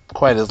held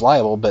quite as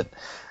liable. But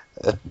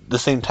at the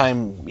same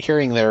time,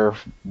 hearing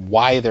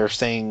why they're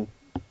saying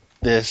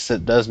this,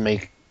 it does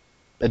make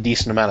a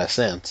decent amount of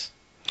sense.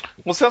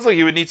 Well, it sounds like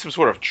you would need some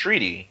sort of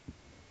treaty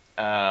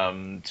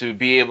to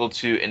be able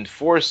to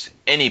enforce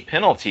any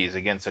penalties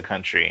against a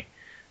country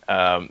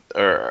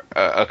or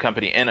a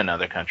company in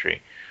another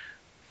country.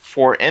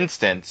 For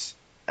instance,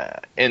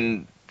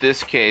 in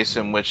this case,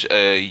 in which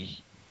a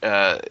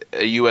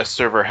U.S.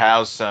 server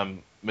housed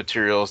some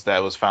materials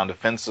that was found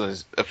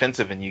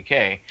offensive in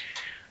UK,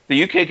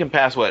 the UK can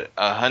pass what,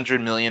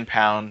 £100 million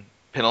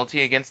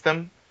penalty against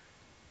them.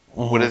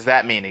 Mm-hmm. What does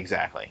that mean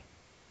exactly?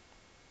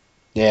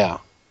 Yeah.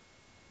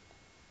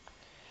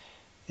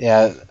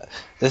 Yeah,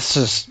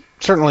 this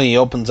certainly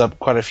opens up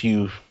quite a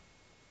few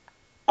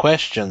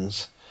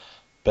questions,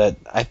 but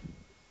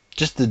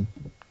just the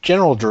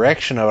general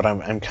direction of it,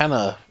 I'm kind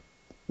of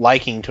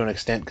liking to an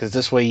extent, because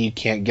this way you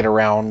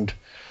can't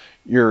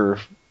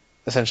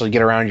essentially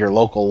get around your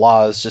local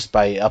laws just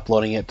by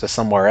uploading it to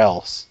somewhere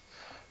else.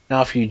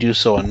 Now, if you do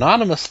so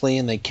anonymously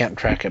and they can't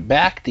track it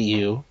back to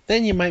you,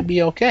 then you might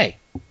be okay.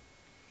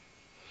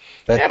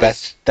 But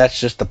that's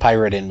just the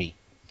pirate in me.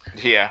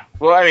 Yeah.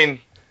 Well, I mean,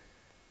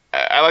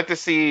 I like to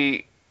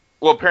see.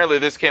 Well, apparently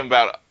this came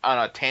about on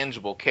a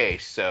tangible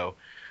case, so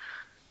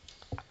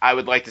I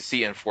would like to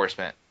see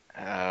enforcement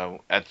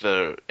at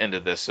the end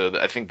of this. So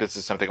I think this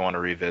is something I want to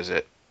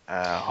revisit.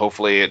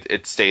 Hopefully,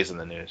 it stays in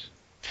the news.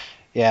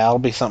 Yeah, it'll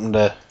be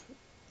something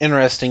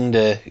interesting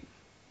to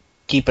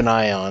keep an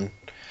eye on.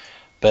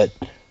 But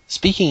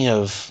speaking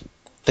of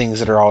things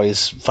that are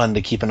always fun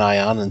to keep an eye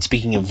on, and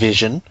speaking of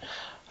vision,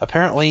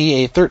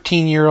 apparently a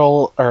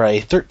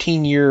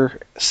 13-year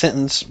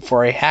sentence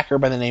for a hacker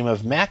by the name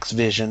of Max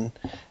Vision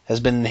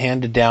has been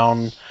handed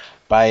down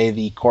by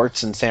the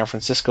courts in San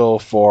Francisco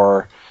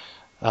for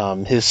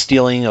his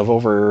stealing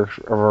of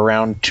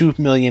around 2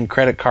 million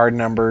credit card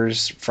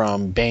numbers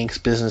from banks,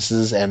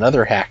 businesses, and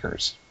other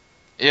hackers.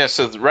 Yeah,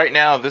 so right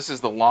now this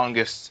is the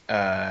longest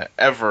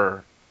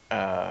ever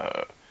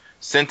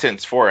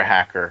sentence for a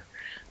hacker.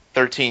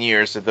 13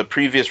 years. The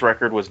previous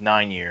record was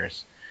 9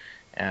 years.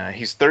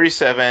 He's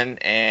 37,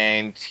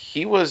 and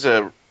he was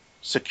a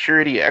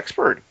security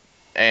expert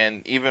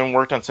and even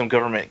worked on some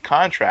government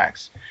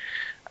contracts.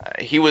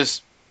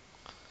 His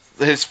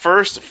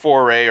first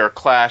foray or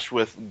clash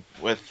with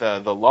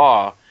the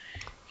law,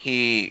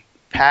 he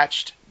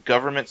patched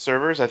government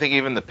servers, I think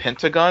even the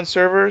Pentagon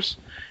servers,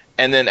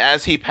 and then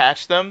as he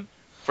patched them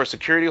for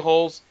security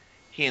holes,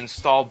 he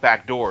installed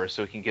backdoors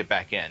so he can get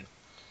back in.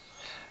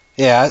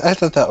 Yeah, I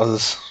thought that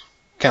was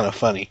kind of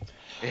funny.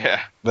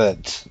 Yeah.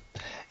 But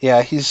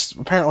yeah, he's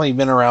apparently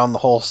been around the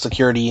whole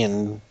security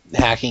and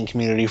hacking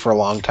community for a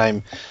long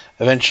time.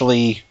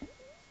 Eventually,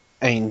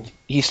 I mean,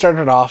 he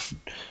started off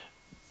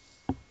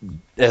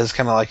as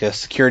kind of like a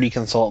security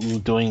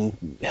consultant,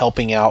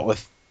 helping out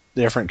with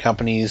different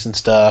companies and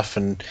stuff,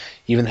 and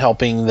even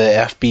helping the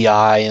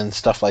FBI and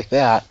stuff like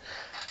that.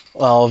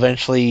 Well,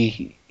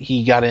 eventually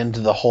he got into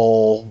the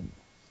whole,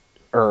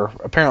 or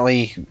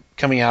apparently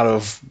coming out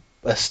of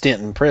a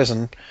stint in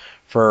prison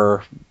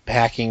for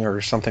hacking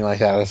or something like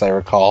that, as I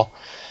recall.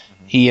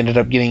 Mm-hmm. He ended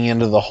up getting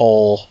into the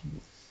whole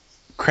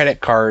credit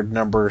card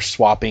number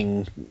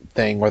swapping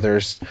thing, where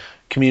there's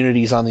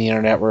communities on the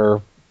internet where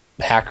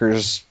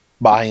hackers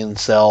buy and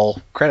sell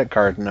credit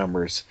card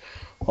numbers.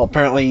 Well,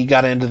 apparently he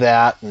got into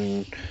that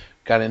and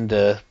got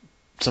into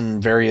some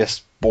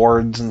various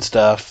boards and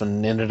stuff,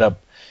 and ended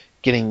up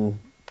getting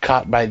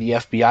caught by the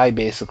FBI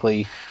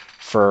basically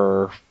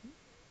for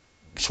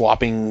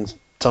swapping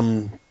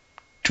some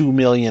 2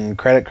 million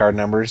credit card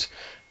numbers,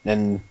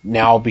 and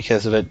now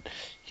because of it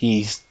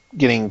he's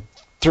getting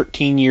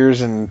 13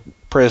 years in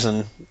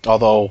prison,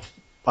 although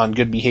on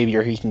good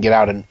behavior he can get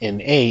out in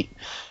 8.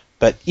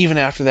 But even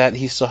after that,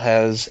 he still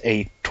has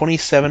a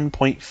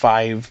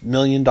 $27.5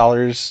 million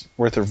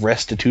worth of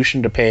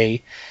restitution to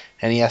pay,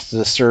 and he has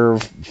to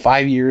serve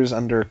 5 years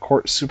under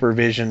court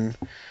supervision,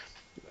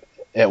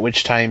 at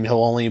which time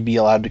he'll only be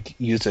allowed to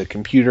use a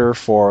computer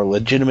for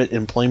legitimate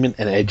employment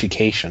and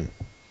education.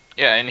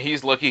 Yeah, and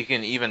he's lucky he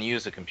can even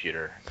use a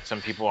computer.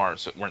 Some people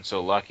weren't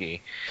so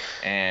lucky.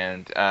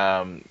 And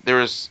there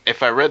was,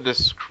 if I read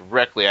this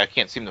correctly, I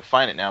can't seem to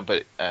find it now,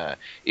 but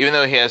even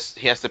though he has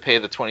to pay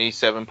the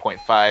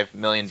 $27.5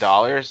 million,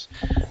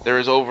 there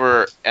was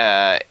over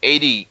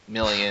 $80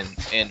 million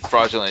in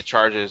fraudulent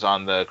charges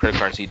on the credit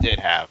cards he did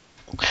have.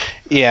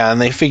 Yeah, and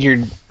they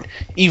figured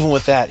even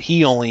with that,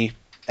 he only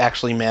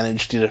actually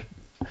managed to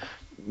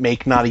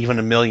make not even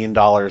 $1 million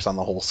on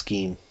the whole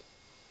scheme.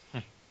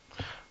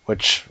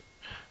 Which,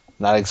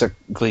 not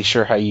exactly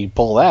sure how you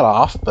pull that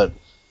off, but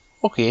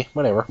okay,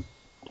 whatever.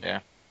 Yeah.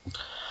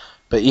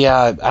 But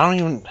yeah,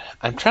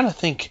 I'm trying to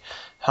think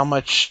how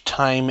much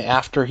time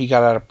after he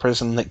got out of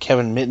prison that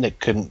Kevin Mitnick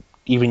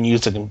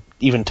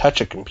even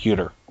touch a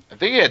computer. I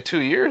think he had 2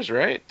 years,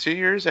 right? 2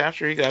 years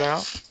after he got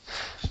out.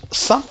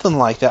 Something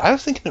like that. I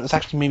was thinking it was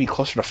actually maybe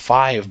closer to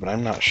 5, but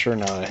I'm not sure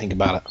now that I think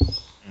about it.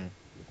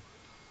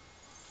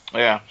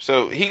 Yeah,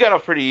 so he got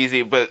off pretty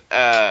easy, but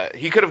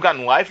he could have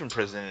gotten life in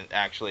prison,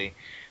 actually.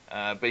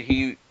 But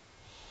he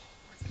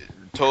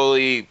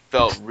totally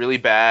felt really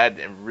bad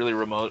and really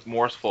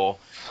remorseful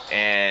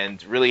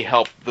and really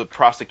helped the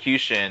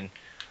prosecution,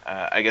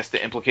 I guess,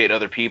 to implicate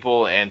other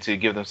people and to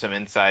give them some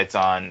insights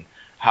on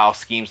how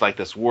schemes like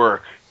this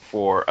work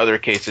for other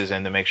cases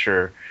and to make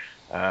sure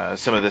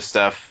some of this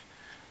stuff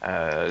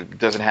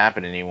doesn't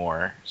happen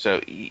anymore.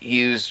 So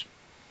he was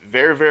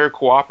very, very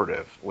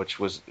cooperative, which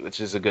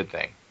is a good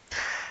thing.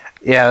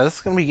 Yeah, this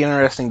is going to be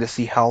interesting to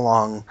see how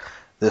long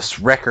this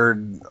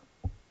record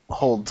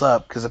holds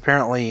up, because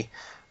apparently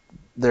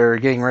they're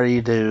getting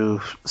ready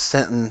to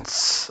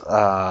sentence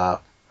a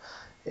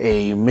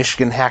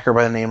Michigan hacker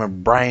by the name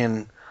of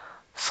Brian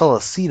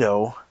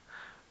Felicito,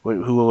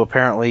 who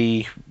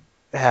apparently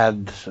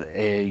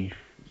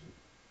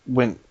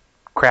went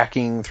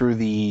cracking through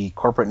the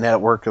corporate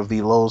network of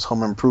the Lowe's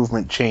home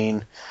improvement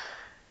chain,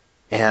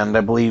 and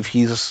I believe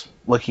he's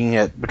looking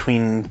at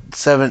between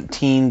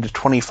 17 to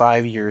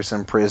 25 years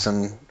in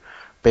prison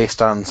based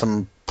on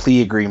some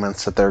plea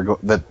agreements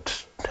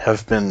that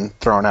have been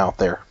thrown out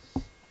there.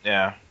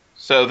 Yeah.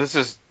 So this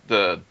is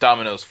the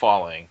dominoes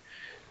falling.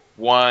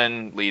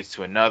 One leads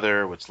to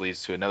another, which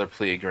leads to another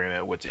plea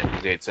agreement, which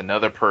implicates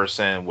another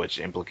person, which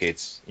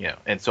implicates,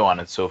 and so on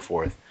and so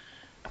forth.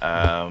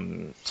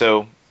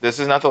 So this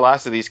is not the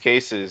last of these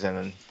cases,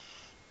 and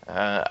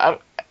tell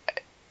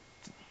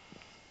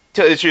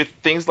you the truth,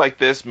 things like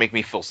this make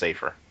me feel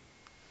safer.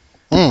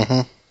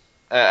 Mm-hmm.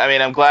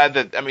 I'm glad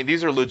that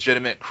these are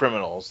legitimate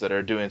criminals that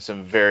are doing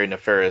some very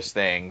nefarious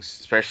things,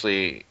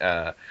 especially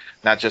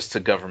not just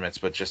to governments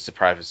but just to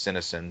private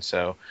citizens.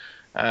 So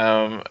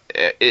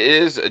it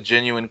is a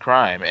genuine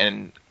crime,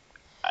 and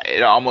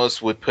it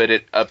almost would put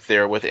it up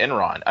there with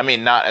Enron.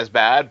 Not as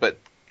bad, but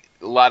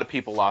a lot of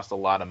people lost a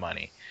lot of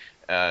money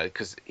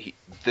because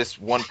this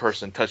one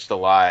person touched the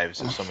lives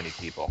of so many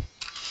people.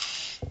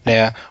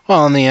 Yeah,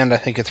 well, in the end, I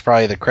think it's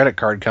probably the credit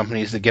card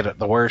companies that get it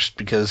the worst,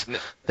 because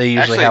they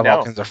usually have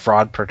all kinds of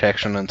fraud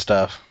protection and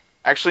stuff.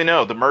 Actually,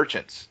 no, the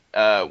merchants.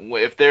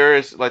 If there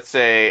is, let's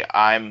say,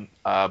 I'm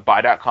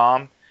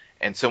buy.com,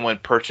 and someone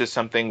purchased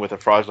something with a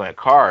fraudulent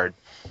card,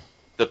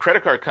 the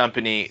credit card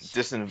company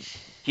still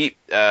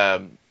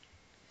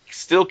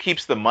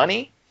keeps the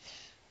money,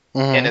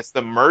 and it's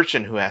the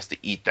merchant who has to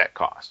eat that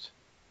cost.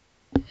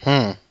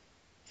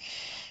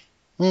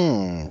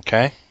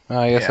 Okay.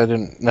 I guess I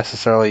didn't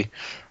necessarily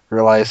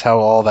realize how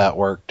all that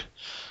worked.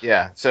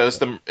 Yeah, so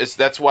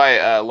that's why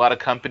a lot of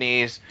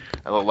companies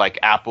like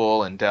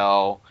Apple and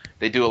Dell,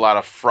 they do a lot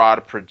of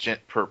fraud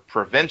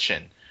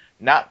prevention,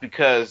 not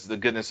because the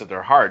goodness of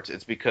their hearts,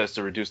 it's because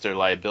to reduce their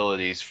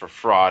liabilities for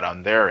fraud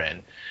on their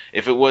end.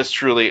 If it was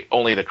truly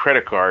only the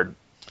credit card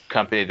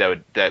company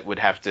that would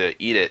have to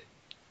eat it,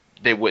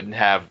 they wouldn't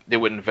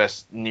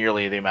invest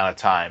nearly the amount of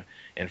time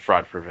in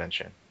fraud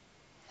prevention.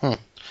 Well,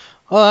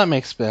 that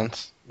makes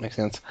sense.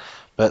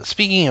 But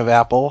speaking of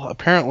Apple,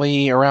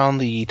 apparently around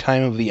the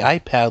time of the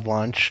iPad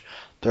launch,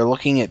 they're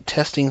looking at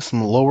testing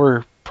some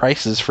lower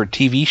prices for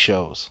TV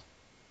shows.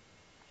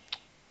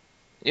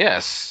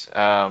 Yes.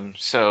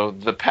 So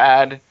the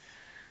pad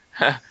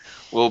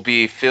will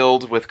be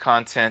filled with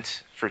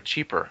content for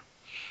cheaper.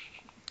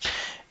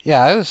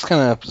 Yeah, I was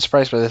kind of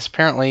surprised by this.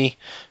 Apparently,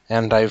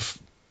 and I've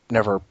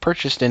never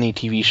purchased any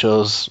TV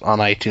shows on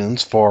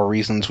iTunes for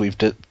reasons we've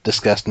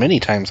discussed many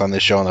times on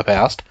this show in the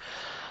past.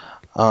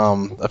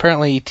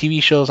 Apparently,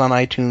 TV shows on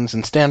iTunes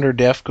in standard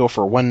def go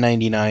for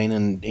 $1.99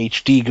 and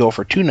HD go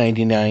for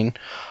 $2.99.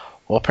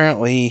 Well,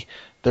 apparently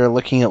they're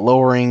looking at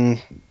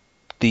lowering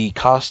the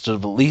cost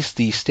of at least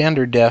the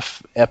standard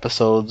def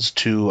episodes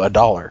to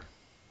 $1.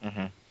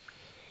 Mm-hmm.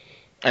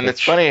 And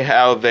it's funny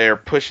how they're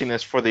pushing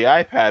this for the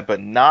iPad, but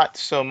not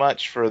so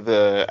much for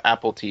the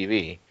Apple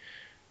TV,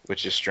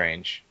 which is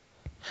strange.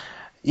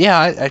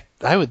 Yeah,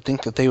 I would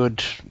think that they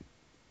would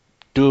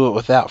do it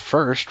with that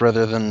first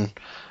rather than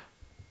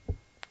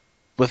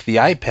with the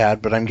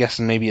iPad, but I'm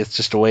guessing maybe it's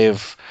just a way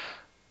of,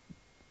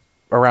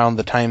 around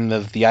the time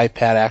of the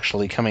iPad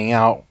actually coming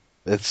out,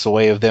 it's a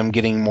way of them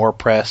getting more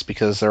press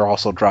because they're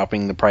also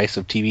dropping the price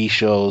of TV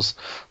shows,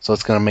 so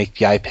it's going to make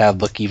the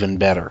iPad look even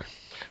better.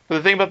 But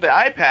the thing about the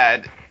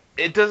iPad,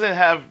 it doesn't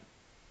have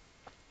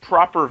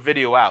proper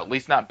video out, at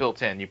least not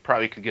built in. You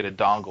probably could get a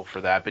dongle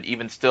for that, but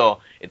even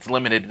still, it's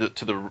limited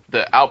to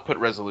the output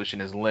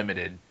resolution is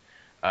limited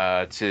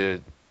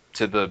to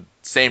the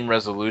same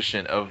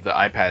resolution of the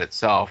iPad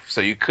itself,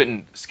 so you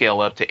couldn't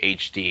scale up to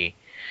HD.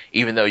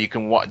 Even though you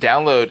can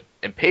download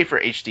and pay for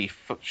HD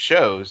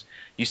shows,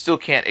 you still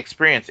can't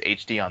experience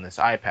HD on this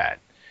iPad.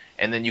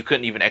 And then you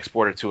couldn't even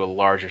export it to a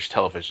larger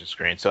television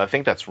screen. So I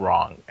think that's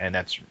wrong, and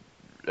that's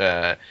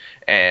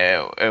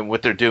and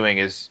what they're doing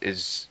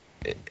is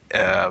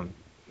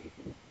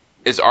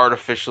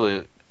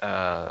artificially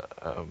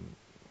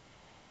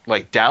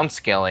like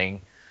downscaling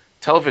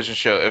television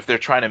show, if they're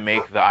trying to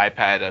make the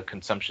iPad a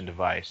consumption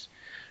device,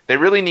 they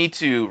really need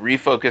to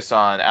refocus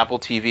on Apple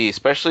TV,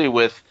 especially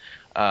with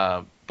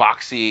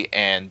Boxy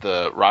and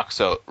the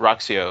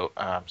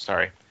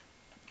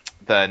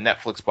the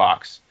Netflix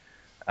box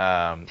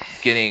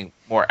getting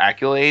more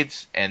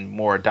accolades and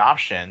more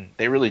adoption.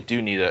 They really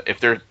do need if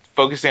they're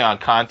focusing on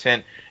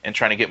content and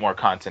trying to get more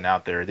content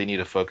out there, they need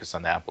to focus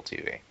on the Apple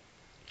TV.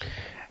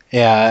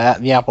 Yeah,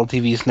 the Apple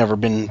TV's never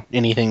been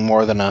anything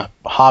more than a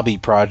hobby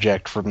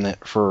project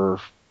for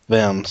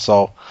them.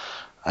 So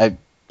I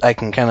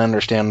can kind of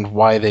understand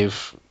why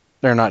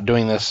they're not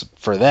doing this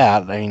for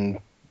that. I mean,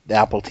 the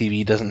Apple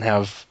TV doesn't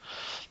have.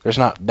 There's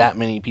not that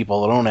many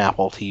people that own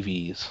Apple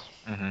TVs.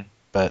 Mm-hmm.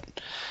 But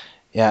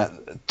yeah,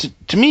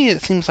 to me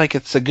it seems like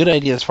it's a good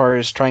idea as far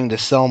as trying to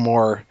sell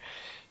more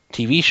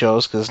TV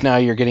shows, because now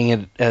you're getting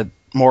it at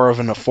more of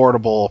an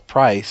affordable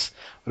price.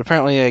 But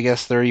apparently, I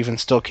guess they're even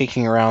still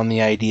kicking around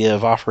the idea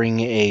of offering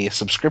a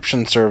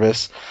subscription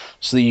service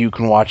so that you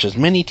can watch as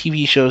many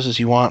TV shows as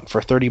you want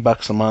for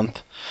 $30 a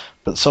month.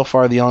 But so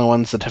far, the only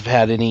ones that have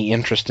had any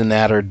interest in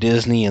that are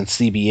Disney and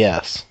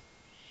CBS.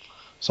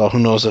 So who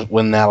knows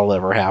when that'll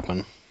ever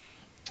happen?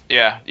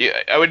 Yeah,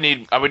 I would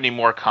need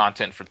more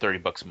content for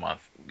 $30 a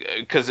month,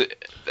 because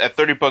at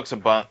 $30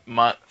 a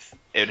month,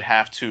 it'd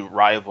have to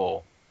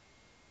rival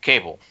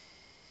cable,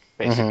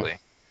 basically,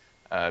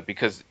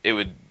 because it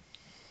would.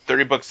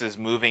 $30 is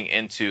moving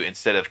into,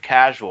 instead of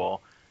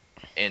casual,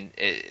 and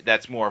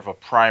that's more of a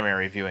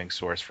primary viewing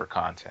source for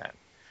content.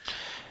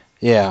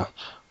 Yeah,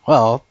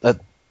 well,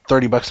 at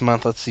 $30 a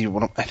month, let's see.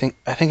 I think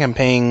I'm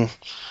paying.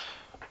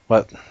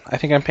 I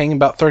think I'm paying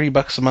about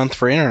 $30 a month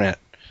for internet,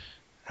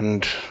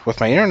 and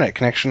with my internet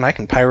connection, I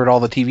can pirate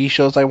all the TV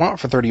shows I want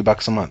for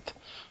 $30 a month.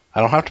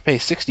 I don't have to pay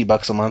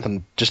 $60 a month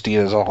and just to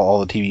get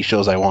all the TV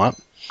shows I want.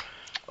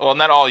 Well,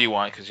 not all you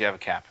want, because you have a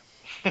cap.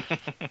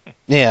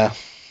 Yeah,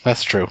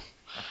 that's true.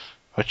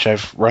 Which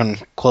I've run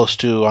close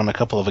to on a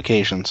couple of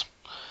occasions.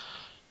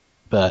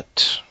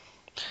 But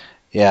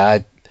yeah,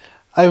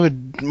 I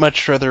would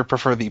much rather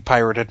prefer the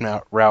pirated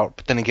route,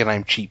 but then again,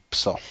 I'm cheap,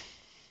 so.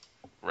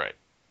 Right.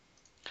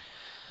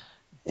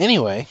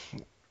 Anyway,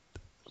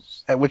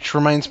 which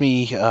reminds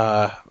me,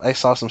 I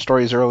saw some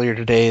stories earlier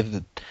today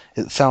that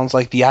it sounds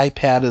like the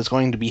iPad is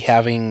going to be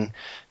having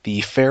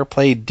the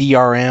FairPlay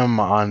DRM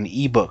on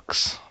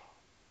ebooks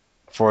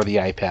for the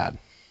iPad.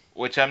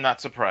 Which I'm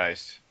not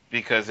surprised,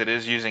 because it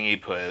is using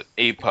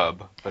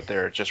EPUB, but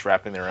they're just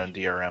wrapping their own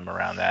DRM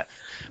around that.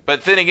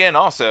 But then again,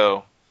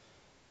 also,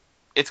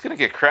 it's going to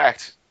get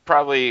cracked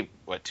probably,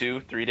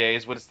 2-3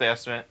 days? What is the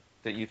estimate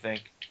that you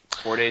think?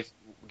 4 days?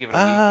 Give it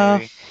a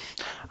week, maybe?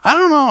 I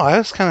don't know. I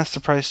was kind of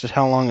surprised at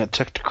how long it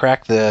took to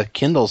crack the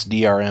Kindle's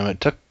DRM. It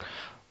took,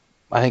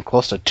 I think,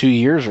 close to 2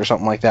 years or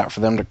something like that for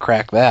them to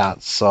crack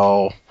that.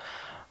 So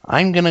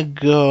I'm going to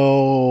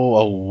go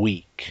a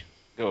week.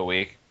 Go a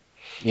week?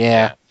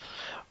 Yeah.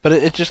 But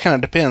it just kind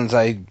of depends.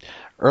 One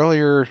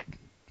of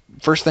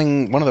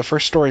the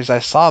first stories I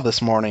saw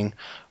this morning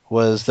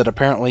was that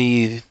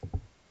apparently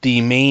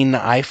the main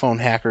iPhone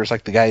hackers,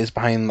 like the guys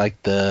behind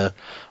like the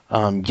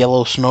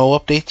Yellow Snow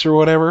updates or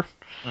whatever,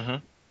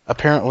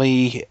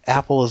 apparently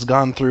Apple has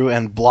gone through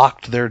and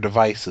blocked their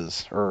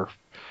devices, or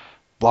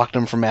blocked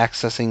them from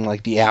accessing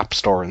like the App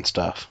Store and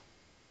stuff.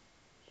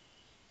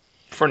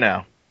 For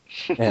now.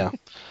 Yeah.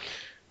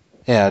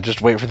 Yeah,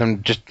 just wait for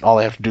them. Just all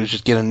they have to do is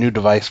just get a new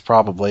device,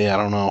 probably. I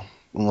don't know,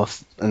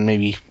 and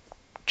maybe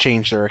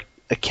change their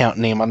account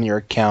name on your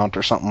account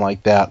or something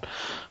like that.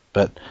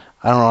 But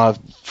I don't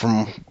know.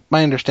 From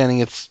my understanding,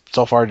 it's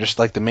so far just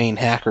like the main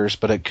hackers,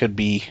 but it could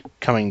be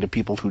coming to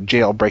people who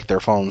jailbreak their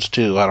phones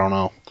too. I don't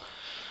know.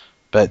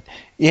 But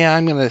yeah,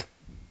 I'm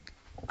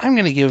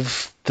gonna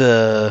give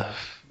the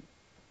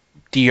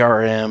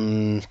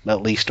DRM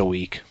at least a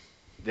week.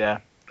 Yeah,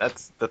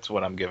 that's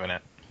what I'm giving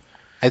it.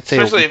 I'd say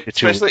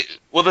especially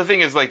well, the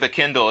thing is, like, the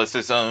Kindle is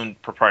its own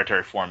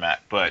proprietary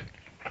format, but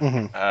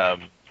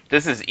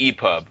this is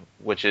EPUB,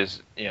 which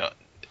is,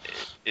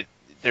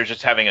 they're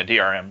just having a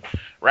DRM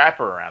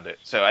wrapper around it.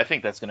 So I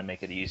think that's going to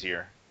make it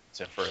easier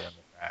for them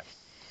to crack.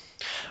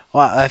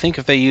 Well, I think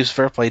if they use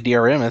FairPlay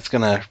DRM, it's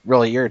going to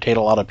really irritate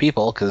a lot of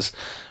people, because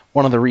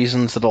one of the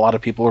reasons that a lot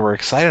of people were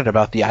excited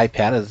about the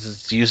iPad is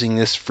it's using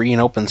this free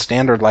and open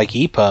standard like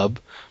EPUB.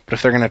 But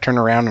if they're going to turn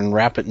around and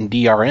wrap it in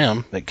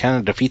DRM, that kind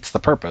of defeats the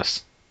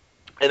purpose.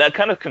 And that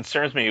kind of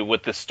concerns me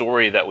with the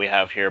story that we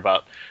have here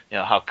about,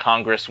 how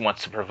Congress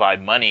wants to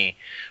provide money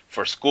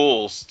for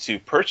schools to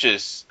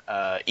purchase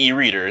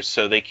e-readers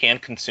so they can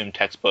consume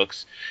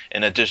textbooks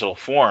in a digital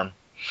form.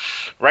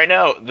 Right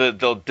now,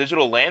 the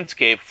digital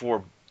landscape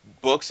for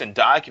books and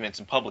documents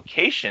and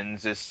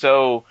publications is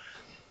so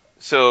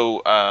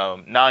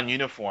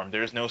non-uniform.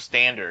 There's no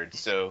standard.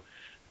 So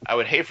I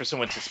would hate for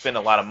someone to spend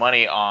a lot of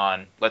money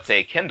on, let's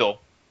say, Kindle,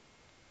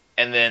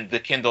 and then the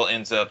Kindle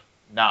ends up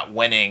not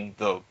winning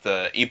the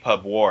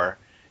EPUB war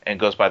and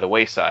goes by the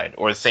wayside.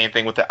 Or the same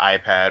thing with the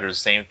iPad, or the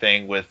same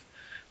thing with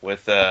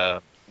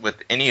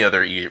any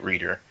other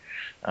e-reader.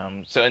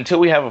 So until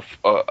we have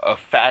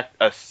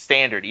a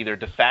standard, either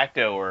de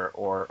facto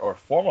or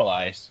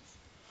formalized,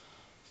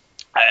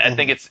 I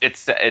think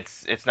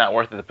it's not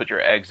worth it to put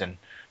your eggs in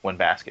one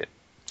basket.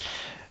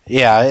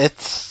 Yeah,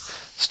 it's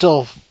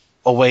still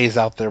a ways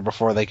out there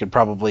before they could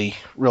probably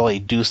really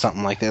do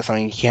something like this. I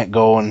mean, you can't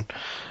go and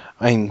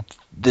I mean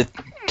the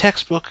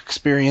textbook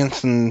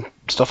experience and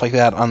stuff like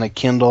that on the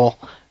Kindle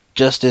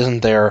just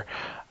isn't there.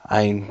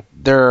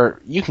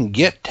 You can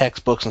get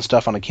textbooks and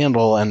stuff on a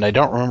Kindle, and I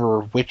don't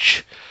remember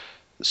which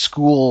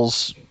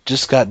schools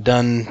just got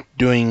done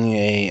doing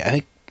I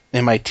think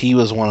MIT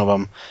was one of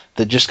them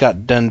that just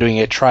got done doing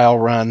a trial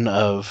run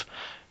of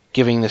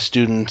giving the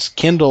students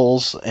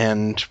Kindles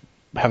and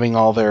having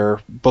all their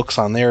books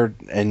on there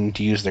and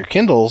to use their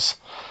Kindles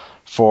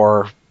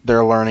for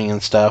their learning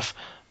and stuff.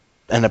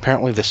 And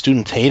apparently the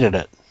students hated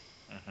it,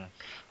 Hmm.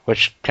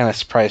 which kind of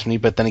surprised me.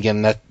 But then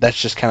again, that's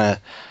just kind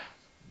of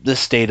the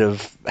state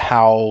of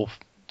how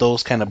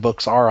those kind of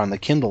books are on the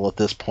Kindle at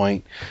this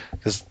point,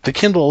 because the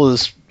Kindle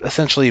is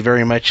essentially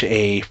very much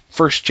a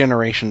first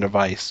generation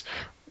device.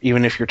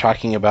 Even if you're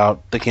talking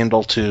about the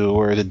Kindle 2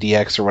 or the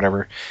DX or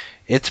whatever,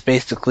 it's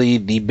basically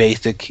the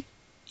basic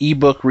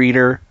ebook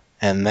reader,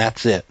 and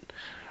that's it.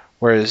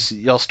 Whereas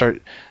you'll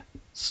starting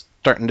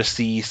to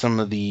see some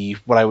of the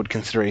what I would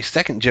consider a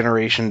second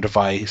generation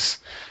device,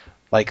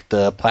 like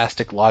the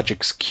Plastic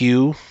Logix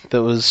Q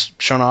that was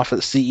shown off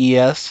at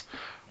CES,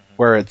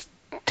 where it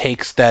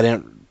takes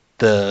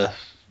the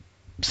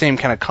same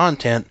kind of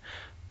content,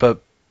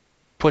 but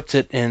puts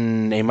it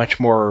in a much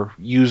more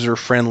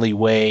user-friendly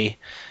way,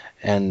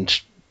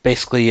 and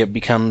basically it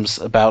becomes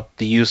about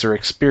the user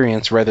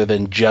experience rather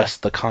than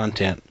just the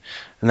content.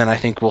 And then I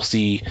think we'll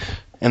see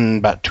in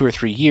about 2 or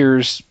 3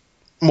 years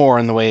more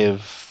in the way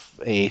of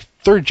a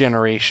third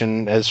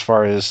generation, as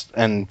far as,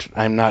 and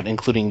I'm not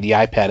including the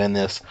iPad in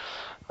this,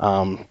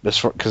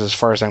 because as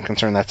far as I'm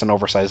concerned, that's an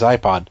oversized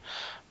iPod.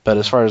 But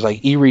as far as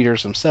like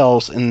e-readers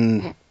themselves,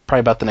 in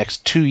probably about the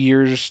next 2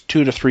 years,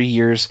 2 to 3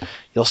 years,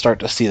 you'll start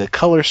to see the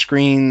color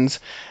screens.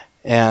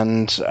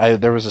 And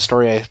there was a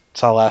story I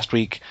saw last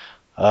week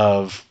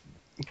of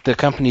the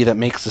company that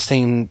makes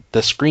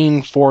the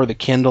screen for the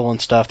Kindle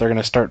and stuff. They're going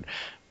to start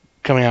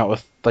coming out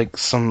with like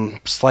some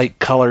slight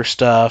color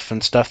stuff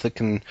and stuff that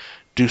can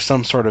do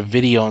some sort of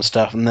video and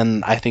stuff. And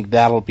then I think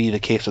that'll be the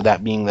case of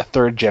that being the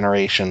third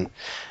generation.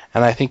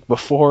 And I think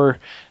before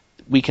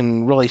we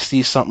can really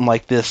see something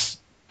like this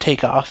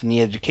take off in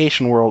the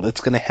education world, it's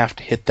going to have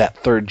to hit that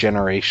third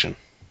generation.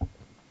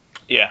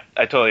 Yeah,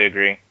 I totally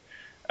agree.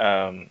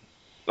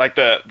 Like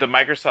the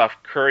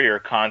Microsoft Courier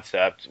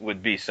concept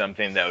would be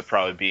something that would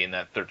probably be in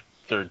that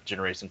third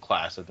generation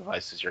class of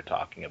devices you're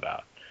talking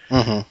about.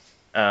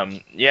 Mm-hmm.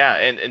 Yeah,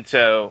 and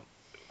so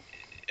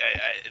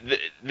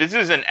this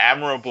is an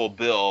admirable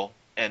bill,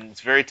 and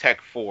it's very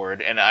tech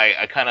forward, and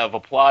I kind of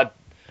applaud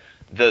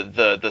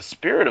the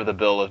spirit of the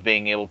bill of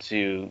being able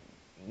to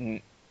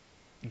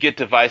get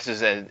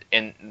devices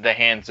in the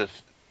hands of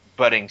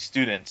budding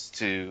students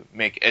to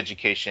make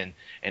education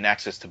and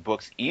access to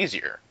books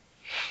easier.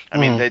 I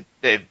mean,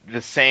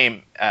 the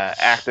same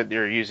act that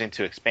they're using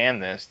to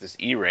expand this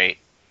E-rate,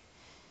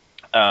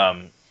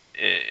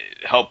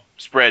 help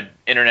spread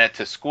internet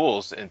to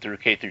schools and through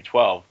K through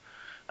 12.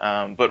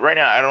 But right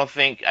now,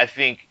 I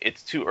think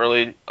it's too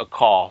early a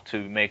call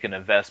to make an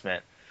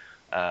investment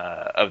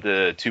of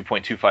the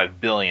 2.25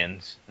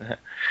 billions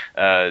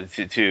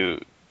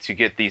to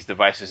get these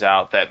devices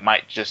out that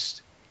might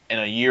just in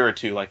a year or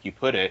two, like you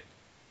put it,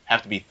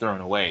 have to be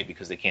thrown away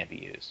because they can't be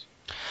used.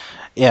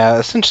 Yeah,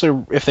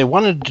 essentially, if they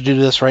wanted to do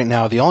this right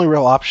now, the only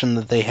real option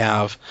that they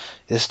have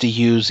is to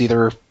use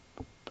either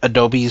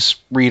Adobe's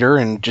Reader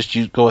and just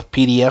go with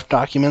PDF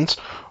documents,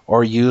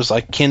 or use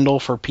like Kindle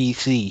for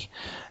PC.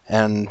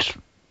 And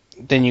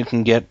then you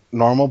can get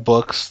normal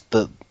books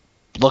that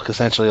look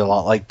essentially a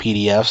lot like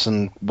PDFs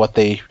and what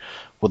they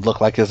would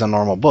look like as a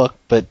normal book,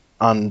 but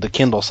on the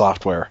Kindle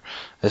software,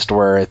 as to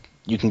where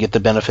you can get the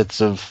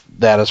benefits of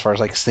that as far as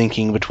like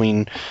syncing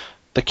between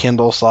the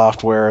Kindle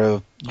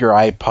software, your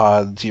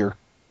iPods, your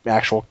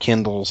actual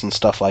Kindles, and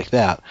stuff like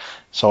that.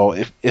 So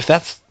if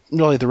that's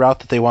really the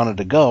route that they wanted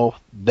to go,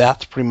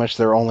 that's pretty much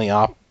their only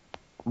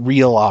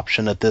real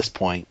option at this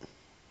point.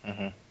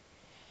 Mm-hmm.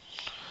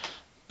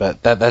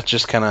 But that's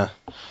just kind of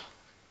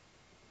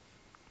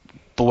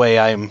the way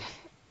I'm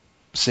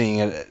seeing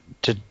it.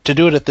 To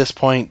do it at this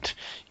point,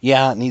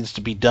 yeah, it needs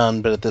to be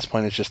done, but at this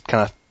point it's just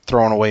kind of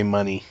throwing away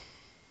money.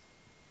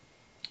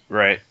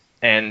 Right.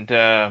 And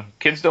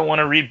kids don't want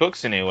to read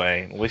books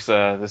anyway. At least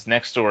this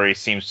next story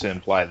seems to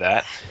imply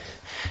that.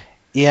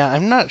 Yeah,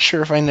 I'm not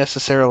sure if I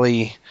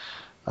necessarily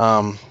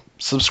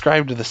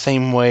subscribe to the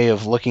same way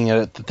of looking at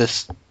it that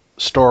this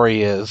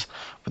story is.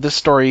 But this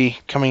story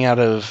coming out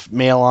of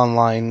Mail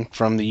Online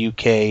from the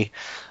UK,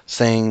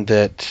 saying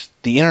that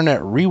the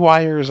internet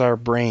rewires our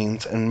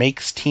brains and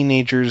makes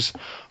teenagers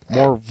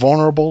more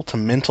vulnerable to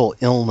mental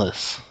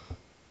illness.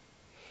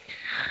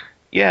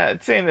 Yeah,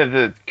 it's saying that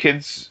the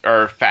kids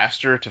are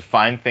faster to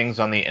find things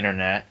on the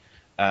internet.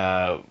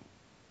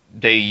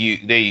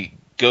 They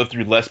go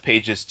through less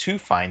pages to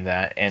find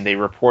that, and they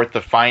report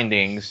the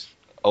findings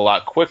a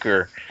lot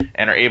quicker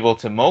and are able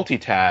to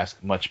multitask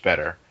much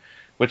better,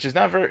 which is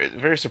not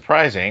very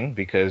surprising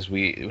because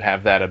we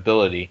have that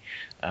ability.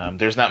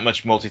 There's not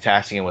much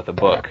multitasking with a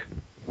book.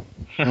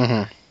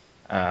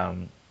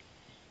 Mm-hmm.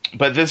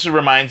 But this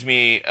reminds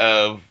me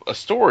of a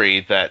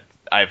story that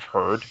I've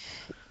heard.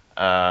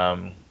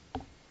 That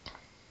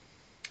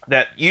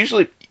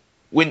usually,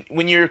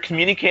 when you're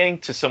communicating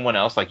to someone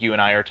else, like you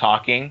and I are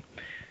talking,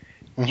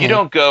 you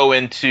don't go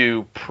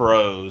into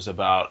prose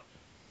about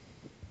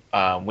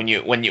when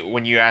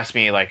you ask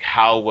me like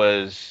how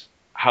was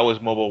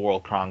Mobile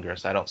World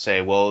Congress. I don't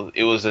say, well,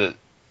 it was a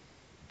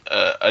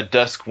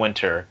dusk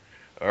winter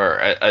or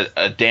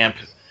a damp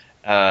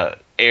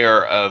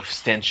air of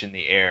stench in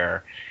the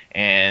air,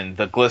 and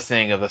the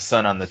glistening of the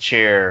sun on the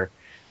chair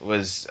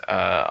was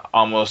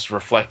almost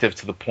reflective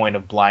to the point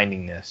of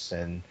blindingness,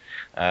 and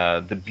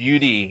the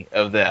beauty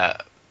of the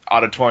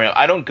auditorium.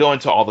 I don't go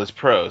into all this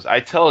prose. I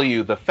tell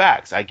you the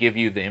facts. I give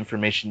you the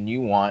information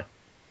you want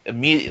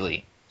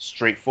immediately,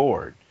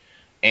 straightforward.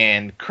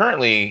 And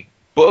currently,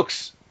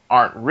 books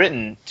aren't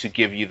written to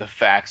give you the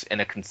facts in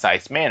a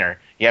concise manner.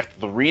 You have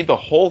to read the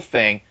whole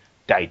thing,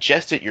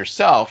 digest it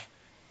yourself,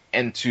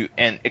 and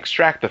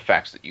extract the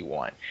facts that you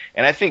want.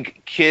 And I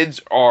think kids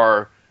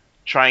are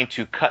trying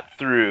to cut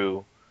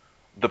through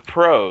the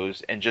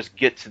prose and just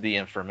get to the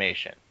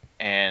information.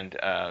 And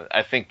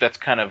I think that's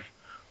kind of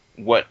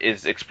what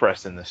is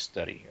expressed in this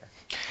study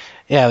here.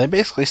 Yeah, they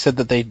basically said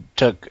that they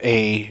took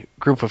a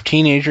group of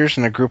teenagers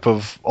and a group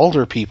of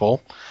older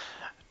people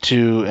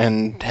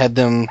and had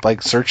them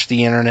like search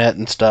the internet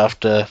and stuff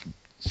to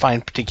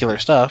find particular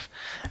stuff,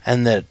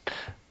 and that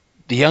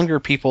the younger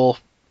people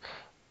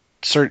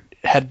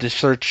had to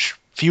search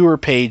fewer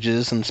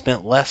pages and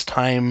spent less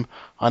time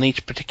on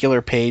each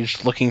particular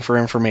page looking for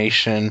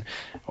information,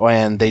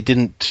 and they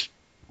didn't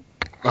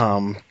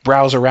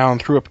browse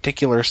around through a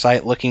particular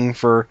site looking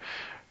for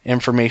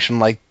information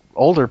like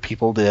older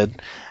people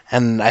did.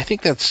 And I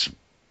think that's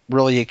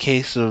really a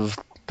case of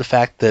the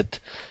fact that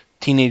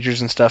teenagers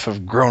and stuff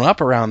have grown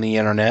up around the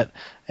internet,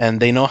 and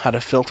they know how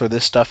to filter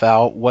this stuff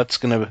out. What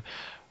kind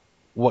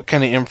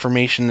of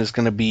information is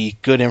going to be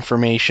good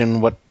information,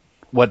 what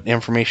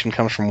information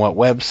comes from what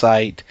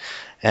website,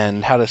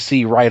 and how to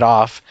see right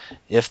off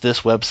if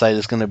this website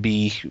is going to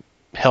be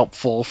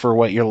helpful for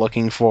what you're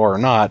looking for or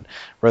not,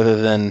 rather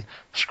than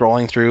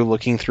scrolling through,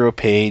 looking through a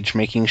page,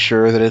 making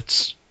sure that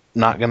it's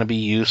not going to be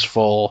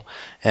useful.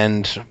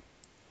 And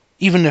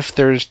even if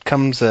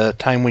comes a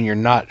time when you're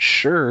not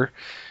sure,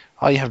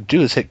 all you have to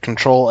do is hit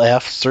Control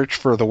F, search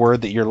for the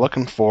word that you're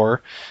looking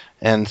for,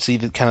 and see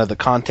the kind of the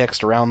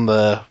context around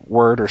the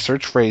word or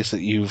search phrase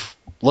that you've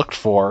looked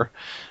for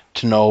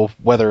to know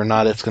whether or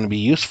not it's going to be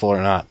useful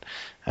or not.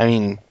 I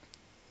mean,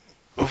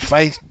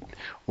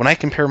 when I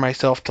compare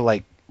myself to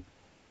like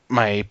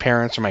my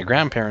parents or my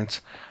grandparents,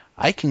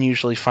 I can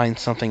usually find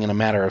something in a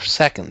matter of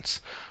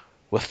seconds.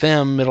 With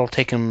them,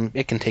 it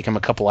can take them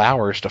a couple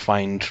hours to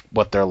find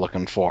what they're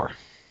looking for.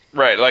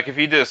 Right, like if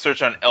you did a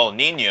search on El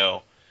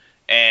Nino,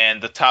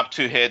 and the top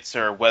two hits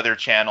are Weather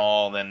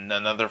Channel, then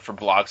another for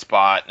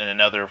Blogspot, and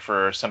another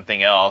for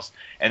something else,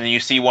 and then you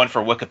see one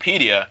for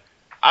Wikipedia,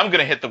 I'm going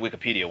to hit the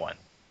Wikipedia one.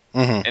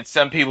 Mm-hmm. And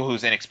some people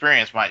who's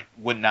inexperienced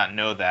would not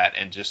know that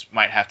and just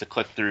might have to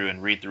click through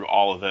and read through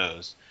all of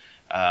those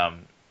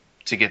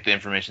to get the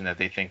information that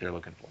they think they're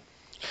looking for.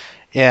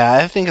 Yeah,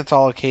 I think it's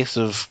all a case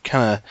of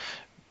kind of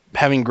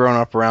having grown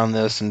up around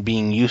this and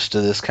being used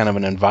to this kind of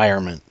an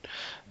environment.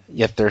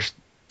 Yet they're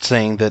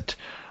saying that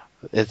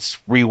it's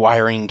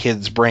rewiring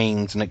kids'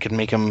 brains and it could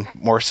make them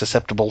more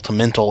susceptible to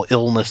mental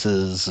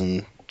illnesses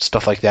and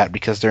stuff like that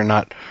because they're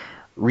not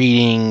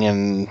reading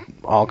and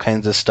all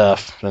kinds of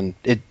stuff. And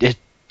it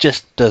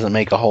just doesn't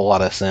make a whole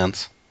lot of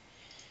sense.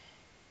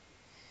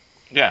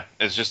 Yeah,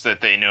 it's just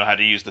that they know how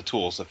to use the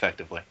tools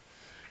effectively.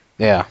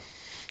 Yeah.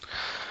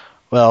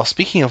 Well,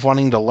 speaking of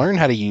wanting to learn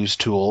how to use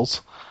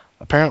tools,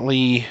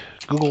 apparently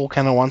Google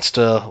kind of wants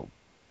to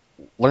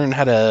learn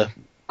how to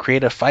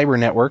create a fiber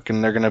network,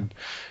 and they're going to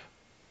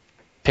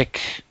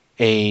pick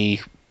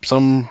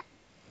some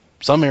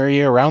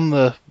area around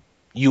the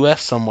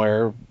U.S.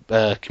 somewhere,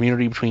 a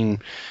community between,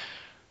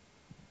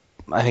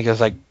 I think it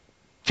was like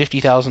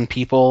 50,000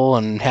 people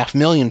and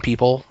 500,000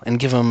 people, and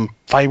give them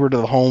fiber to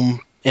the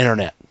home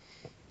internet.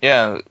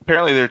 Yeah,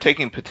 apparently they're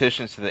taking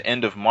petitions to the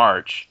end of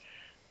March,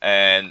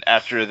 and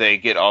after they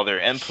get all their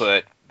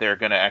input, they're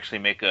going to actually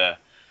make a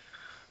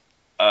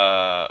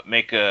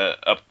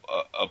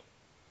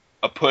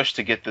push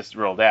to get this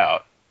rolled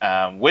out,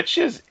 which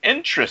is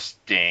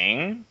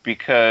interesting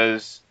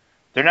because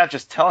they're not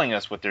just telling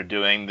us what they're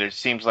doing. There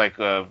seems like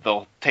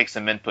they'll take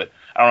some input.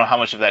 I don't know how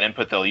much of that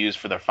input they'll use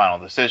for their final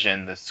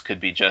decision. This could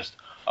be just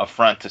a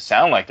front to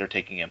sound like they're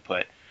taking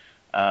input.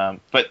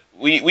 But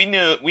we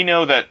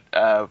know that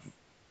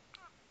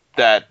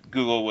that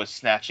Google was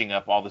snatching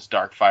up all this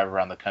dark fiber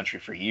around the country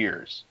for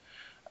years,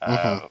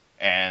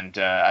 and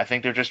I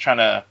think they're just trying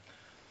to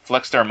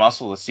flex their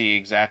muscle to see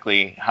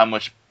exactly how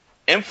much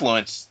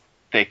influence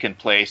they can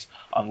place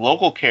on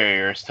local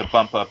carriers to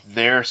bump up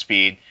their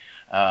speed,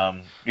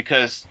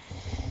 because,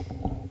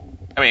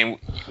 I mean,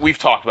 we've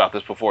talked about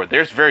this before.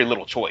 There's very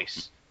little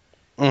choice.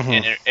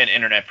 and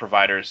internet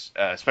providers,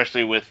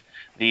 especially with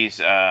these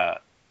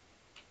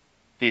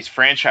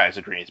franchise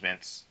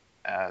agreements,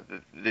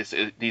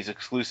 these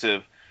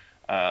exclusive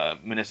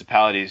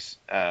municipalities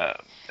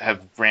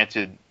have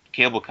granted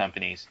cable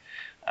companies.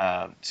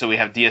 So we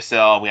have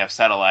DSL, we have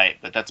satellite,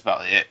 but that's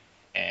about it.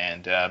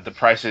 And the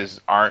prices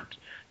aren't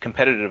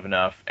competitive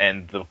enough,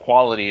 and the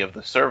quality of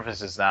the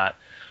service is not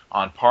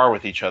on par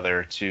with each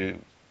other to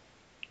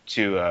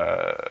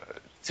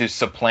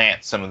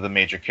supplant some of the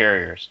major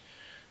carriers.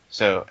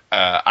 So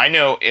I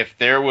know if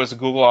there was a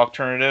Google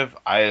alternative,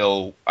 I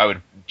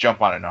would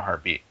jump on it in a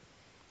heartbeat.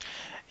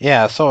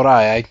 Yeah, so would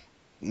I.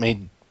 As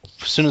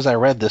soon as I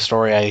read this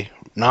story, I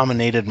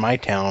nominated my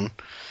town,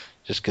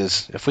 just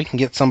because if we can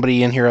get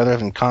somebody in here other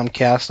than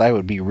Comcast, I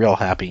would be real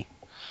happy.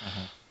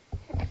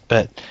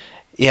 But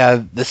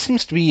yeah, this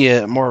seems to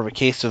be more of a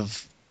case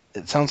of,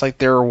 it sounds like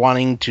they're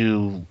wanting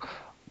to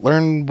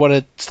learn what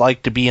it's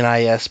like to be an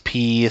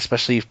ISP,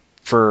 especially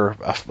for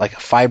like a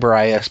fiber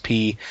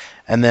ISP,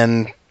 and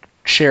then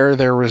share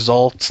their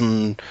results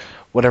and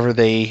whatever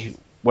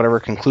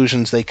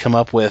conclusions they come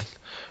up with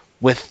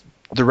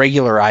the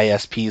regular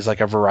ISPs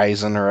like a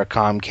Verizon or a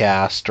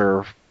Comcast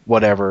or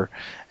whatever,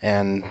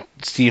 and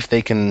see if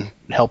they can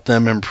help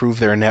them improve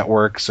their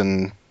networks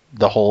and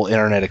the whole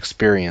internet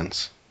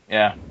experience.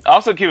 Yeah.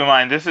 Also keep in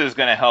mind, this is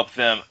going to help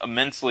them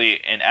immensely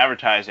in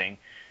advertising,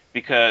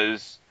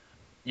 because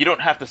you don't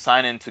have to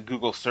sign into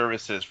Google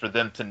services for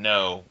them to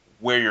know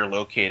where you're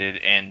located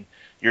and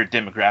your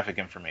demographic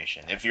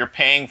information. If you're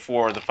paying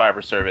for the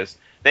fiber service,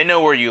 they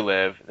know where you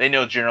live. They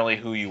know generally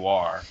who you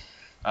are,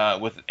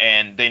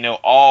 and they know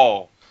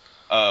all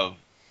of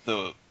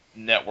the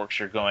networks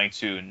you're going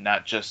to,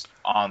 not just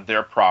on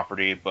their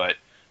property, but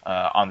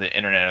on the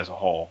internet as a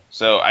whole.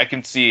 So I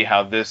can see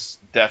how this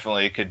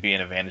definitely could be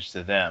an advantage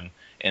to them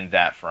in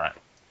that front.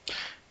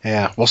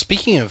 Yeah. Well,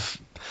 speaking of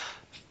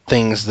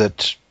things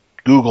that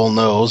Google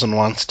knows and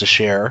wants to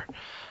share,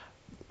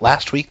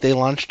 last week they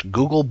launched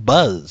Google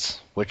Buzz,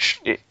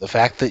 which the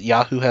fact that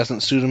Yahoo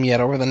hasn't sued them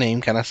yet over the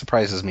name kind of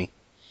surprises me.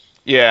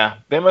 Yeah,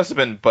 they must have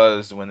been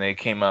buzzed when they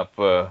came up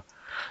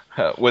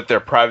with their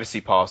privacy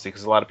policy,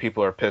 because a lot of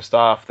people are pissed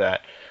off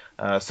that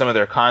some of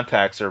their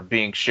contacts are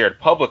being shared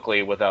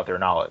publicly without their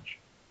knowledge.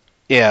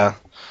 Yeah.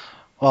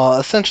 Well,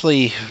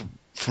 essentially,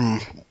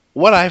 from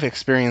what I've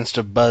experienced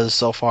of Buzz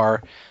so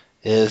far,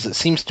 is it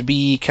seems to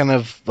be kind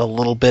of a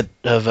little bit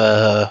of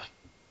a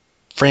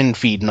friend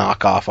feed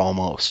knockoff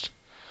almost.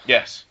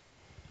 Yes.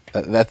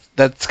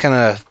 That's kind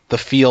of the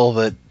feel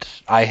that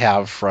I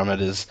have from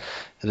it, is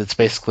that it's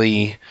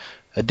basically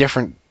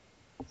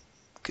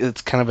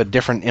it's kind of a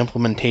different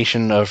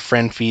implementation of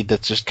friend feed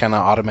that's just kind of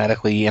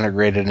automatically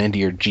integrated into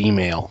your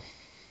Gmail.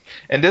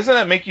 And doesn't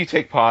that make you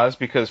take pause,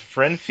 because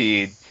friend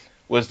feed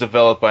was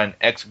developed by an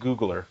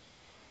ex-Googler,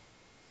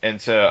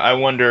 and so I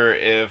wonder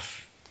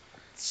if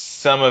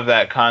some of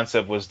that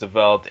concept was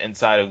developed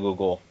inside of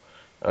Google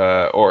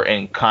or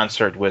in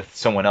concert with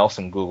someone else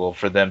in Google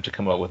for them to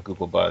come up with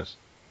Google Buzz.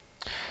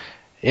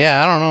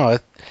 Yeah, I don't know.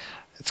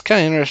 It's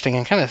kind of interesting.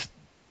 I'm kind of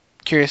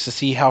curious to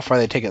see how far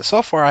they take it.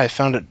 So far, I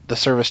found the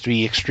service to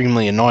be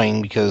extremely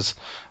annoying, because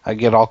I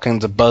get all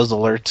kinds of buzz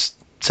alerts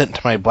sent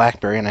to my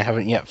BlackBerry, and I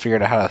haven't yet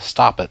figured out how to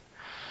stop it.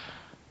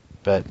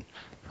 But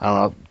I don't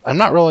know. I'm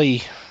not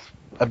really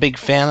a big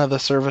fan of the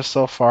service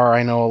so far.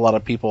 I know a lot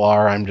of people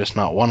are. I'm just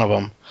not one of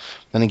them.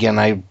 Then again,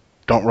 I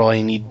don't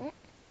really need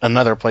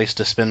another place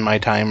to spend my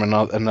time,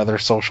 another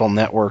social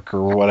network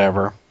or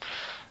whatever,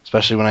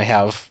 especially when I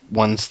have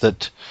ones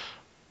that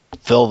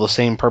fill the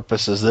same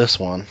purpose as this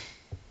one.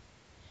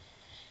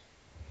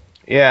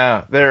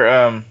 Yeah,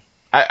 they're.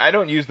 I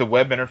don't use the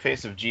web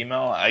interface of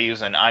Gmail. I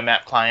use an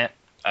IMAP client,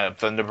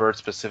 Thunderbird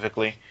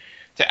specifically,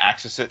 to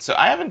access it. So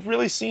I haven't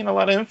really seen a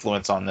lot of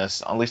influence on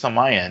this, at least on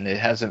my end. It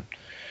hasn't.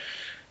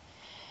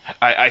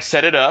 I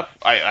set it up.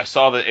 I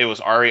saw that it was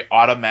already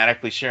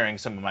automatically sharing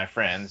some of my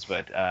friends,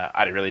 but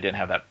I really didn't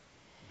have that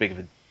big of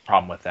a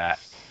problem with that.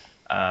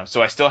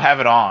 So I still have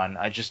it on.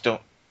 I just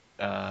don't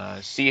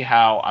see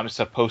how I'm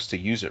supposed to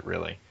use it,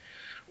 really.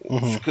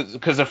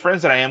 Because the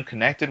friends that I am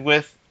connected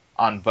with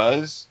on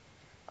Buzz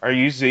are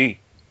usually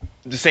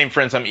the same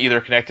friends I'm either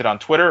connected on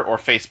Twitter or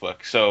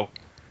Facebook. So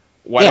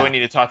why do I need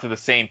to talk to the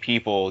same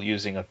people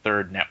using a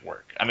third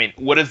network? I mean,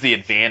 what is the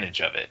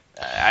advantage of it?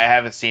 I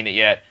haven't seen it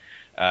yet.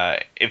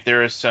 If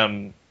there is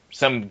some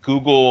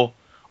Google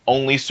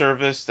only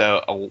service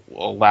that will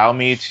allow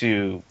me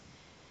to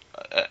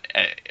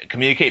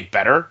communicate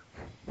better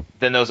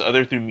than those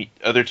other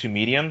two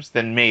mediums,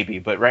 then maybe.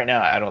 But right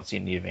now, I don't see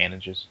any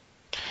advantages.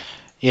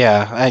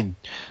 Yeah,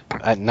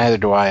 I neither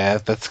do I.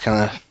 That's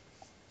kind of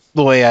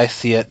the way I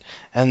see it.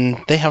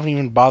 And they haven't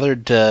even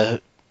bothered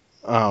to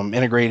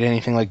integrate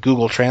anything like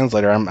Google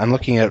Translator. I'm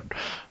looking at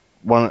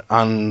one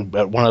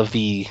of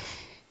the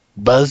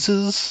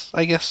buzzes,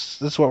 I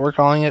guess is what we're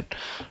calling it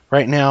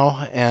right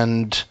now,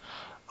 and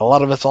a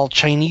lot of it's all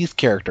Chinese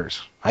characters.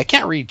 I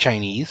can't read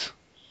Chinese,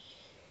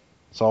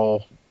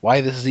 so why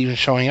this is even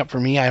showing up for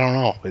me, I don't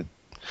know.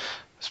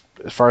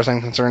 As far as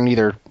I'm concerned,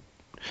 either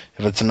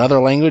if it's another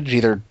language,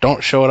 either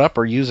don't show it up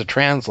or use a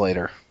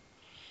translator.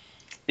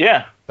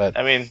 Yeah, But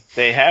I mean,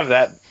 they have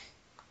that.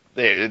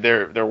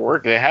 Their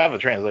work. They have a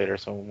translator,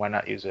 so why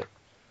not use it?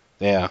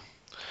 yeah.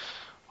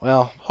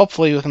 Well,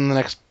 hopefully within the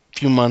next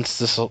few months,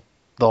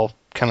 they'll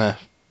kind of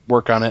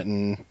work on it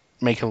and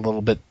make it a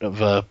little bit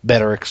of a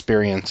better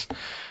experience.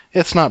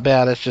 It's not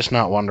bad. It's just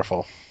not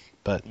wonderful.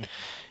 But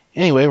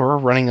anyway, we're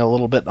running a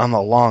little bit on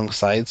the long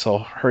side, so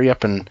hurry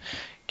up and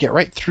get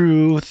right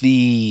through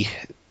the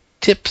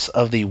tips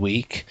of the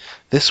week.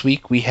 This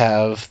week we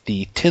have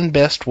the 10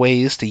 best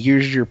ways to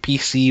use your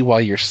PC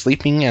while you're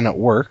sleeping and at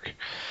work.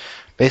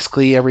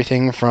 Basically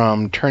everything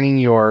from turning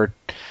your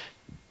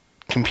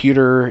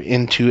computer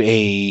into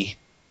a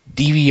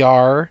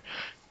DVR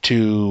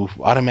to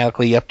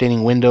automatically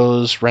updating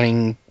Windows,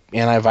 running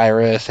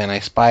antivirus,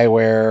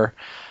 anti-spyware,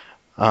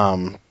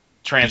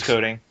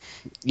 Transcoding.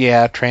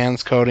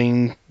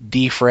 transcoding,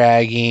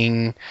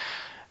 defragging,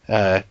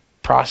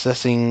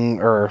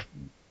 processing or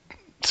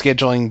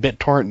scheduling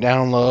BitTorrent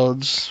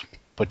downloads,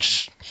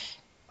 which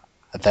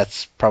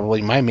that's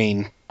probably my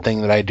main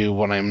thing that I do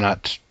when I'm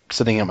not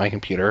sitting at my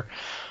computer,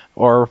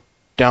 or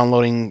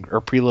downloading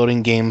or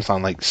preloading games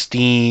on like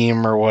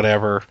Steam or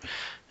whatever,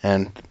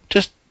 and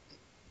just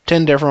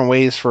 10 different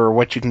ways for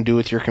what you can do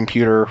with your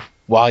computer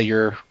while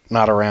you're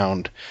not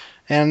around.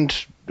 And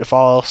if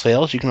all else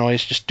fails, you can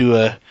always just do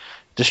a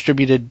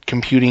distributed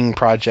computing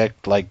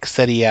project like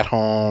SETI at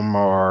home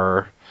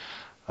or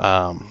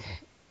I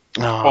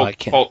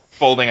can't.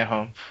 Folding at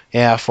home.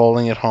 Yeah,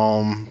 folding at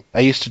home. I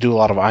used to do a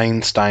lot of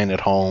Einstein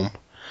at home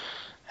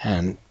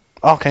and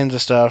all kinds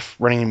of stuff,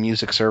 running a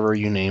music server,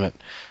 you name it.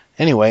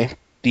 Anyway,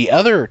 the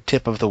other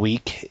tip of the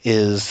week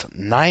is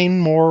 9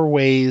 more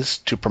ways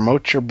to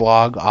promote your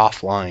blog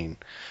offline.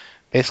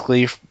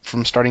 Basically,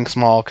 from starting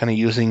small, kind of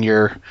using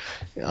your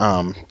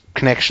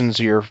connections,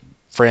 your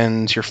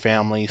friends, your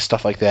family,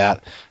 stuff like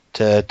that,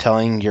 to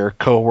telling your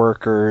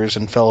coworkers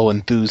and fellow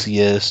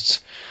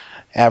enthusiasts,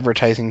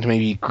 advertising to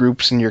maybe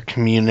groups in your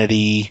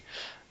community,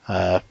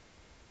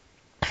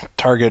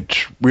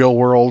 target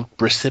real-world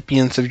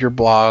recipients of your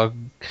blog,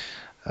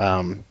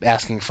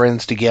 asking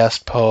friends to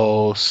guest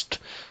post,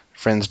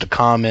 friends to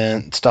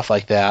comment, stuff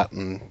like that,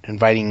 and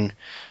inviting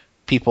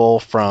people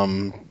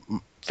from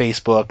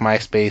Facebook,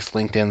 MySpace,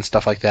 LinkedIn,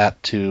 stuff like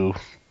that to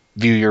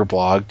view your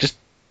blog. Just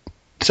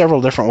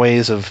several different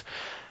ways of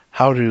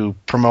how to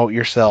promote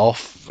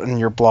yourself and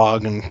your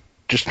blog and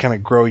just kind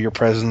of grow your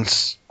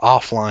presence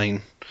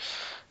offline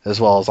as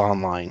well as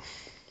online.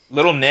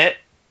 Little nit,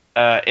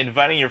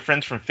 inviting your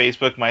friends from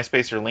Facebook,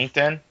 MySpace, or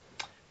LinkedIn,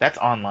 that's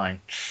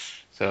online.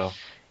 So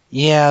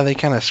yeah, they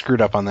kind of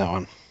screwed up on that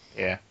one.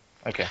 Yeah.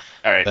 Okay.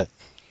 All right. But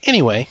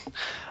anyway,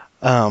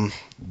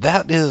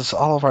 that is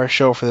all of our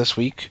show for this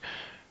week,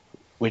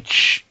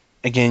 which,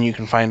 again, you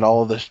can find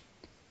all of the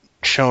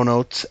show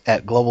notes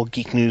at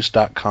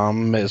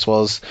globalgeeknews.com, as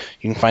well as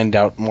you can find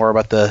out more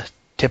about the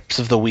tips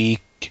of the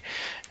week.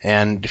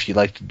 And if you'd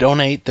like to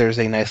donate, there's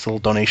a nice little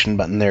donation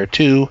button there,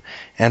 too.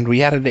 And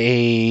we added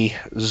a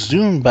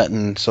Zune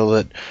button so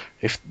that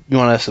if you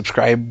want to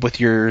subscribe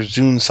with your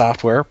Zune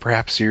software,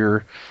 perhaps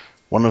you're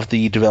one of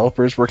the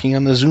developers working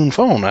on the Zune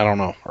phone, I don't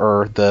know,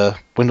 or the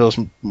Windows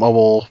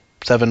Mobile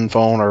 7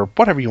 phone, or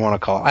whatever you want to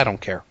call it, I don't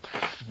care,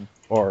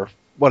 or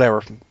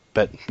whatever,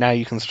 but now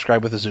you can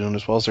subscribe with the Zune,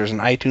 as well as there's an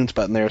iTunes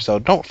button there, so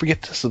don't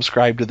forget to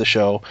subscribe to the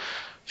show.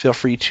 Feel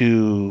free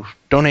to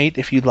donate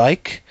if you'd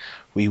like.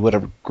 We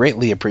would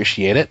greatly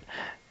appreciate it,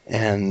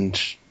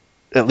 and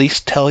at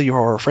least tell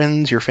your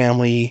friends, your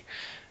family,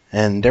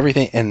 and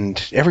everything,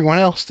 and everyone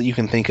else that you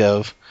can think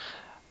of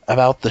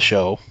about the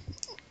show.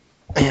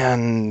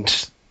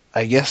 And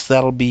I guess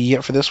that'll be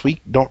it for this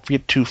week. Don't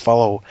forget to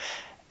follow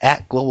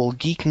at Global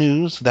Geek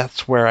News.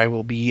 That's where I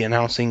will be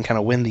announcing kind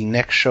of when the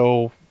next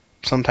show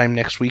sometime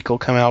next week will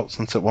come out,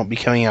 since it won't be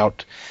coming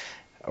out,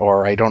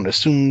 or I don't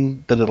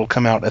assume that it'll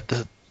come out at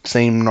the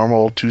same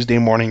normal Tuesday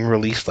morning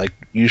release like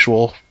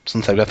usual,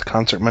 since I've got the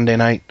concert Monday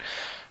night.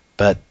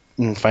 But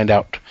you can find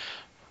out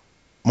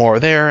more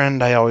there,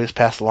 and I always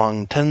pass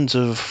along tons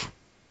of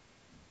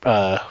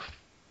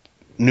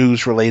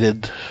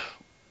news-related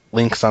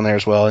links on there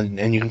as well,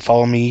 and you can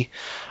follow me.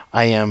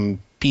 I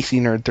am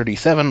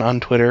PCNerd37 on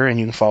Twitter, and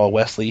you can follow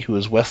Wesley, who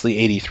is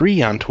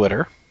Wesley83 on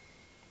Twitter.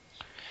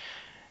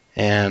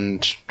 And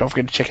don't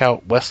forget to check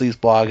out Wesley's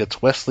blog. It's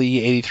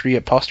Wesley83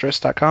 at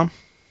Posterous.com.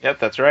 Yep,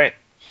 that's right.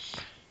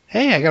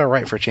 Hey, I got it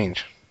right for a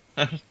change.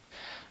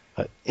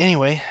 But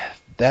anyway,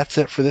 that's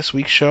it for this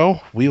week's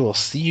show. We will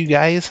see you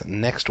guys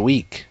next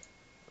week.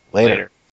 Later.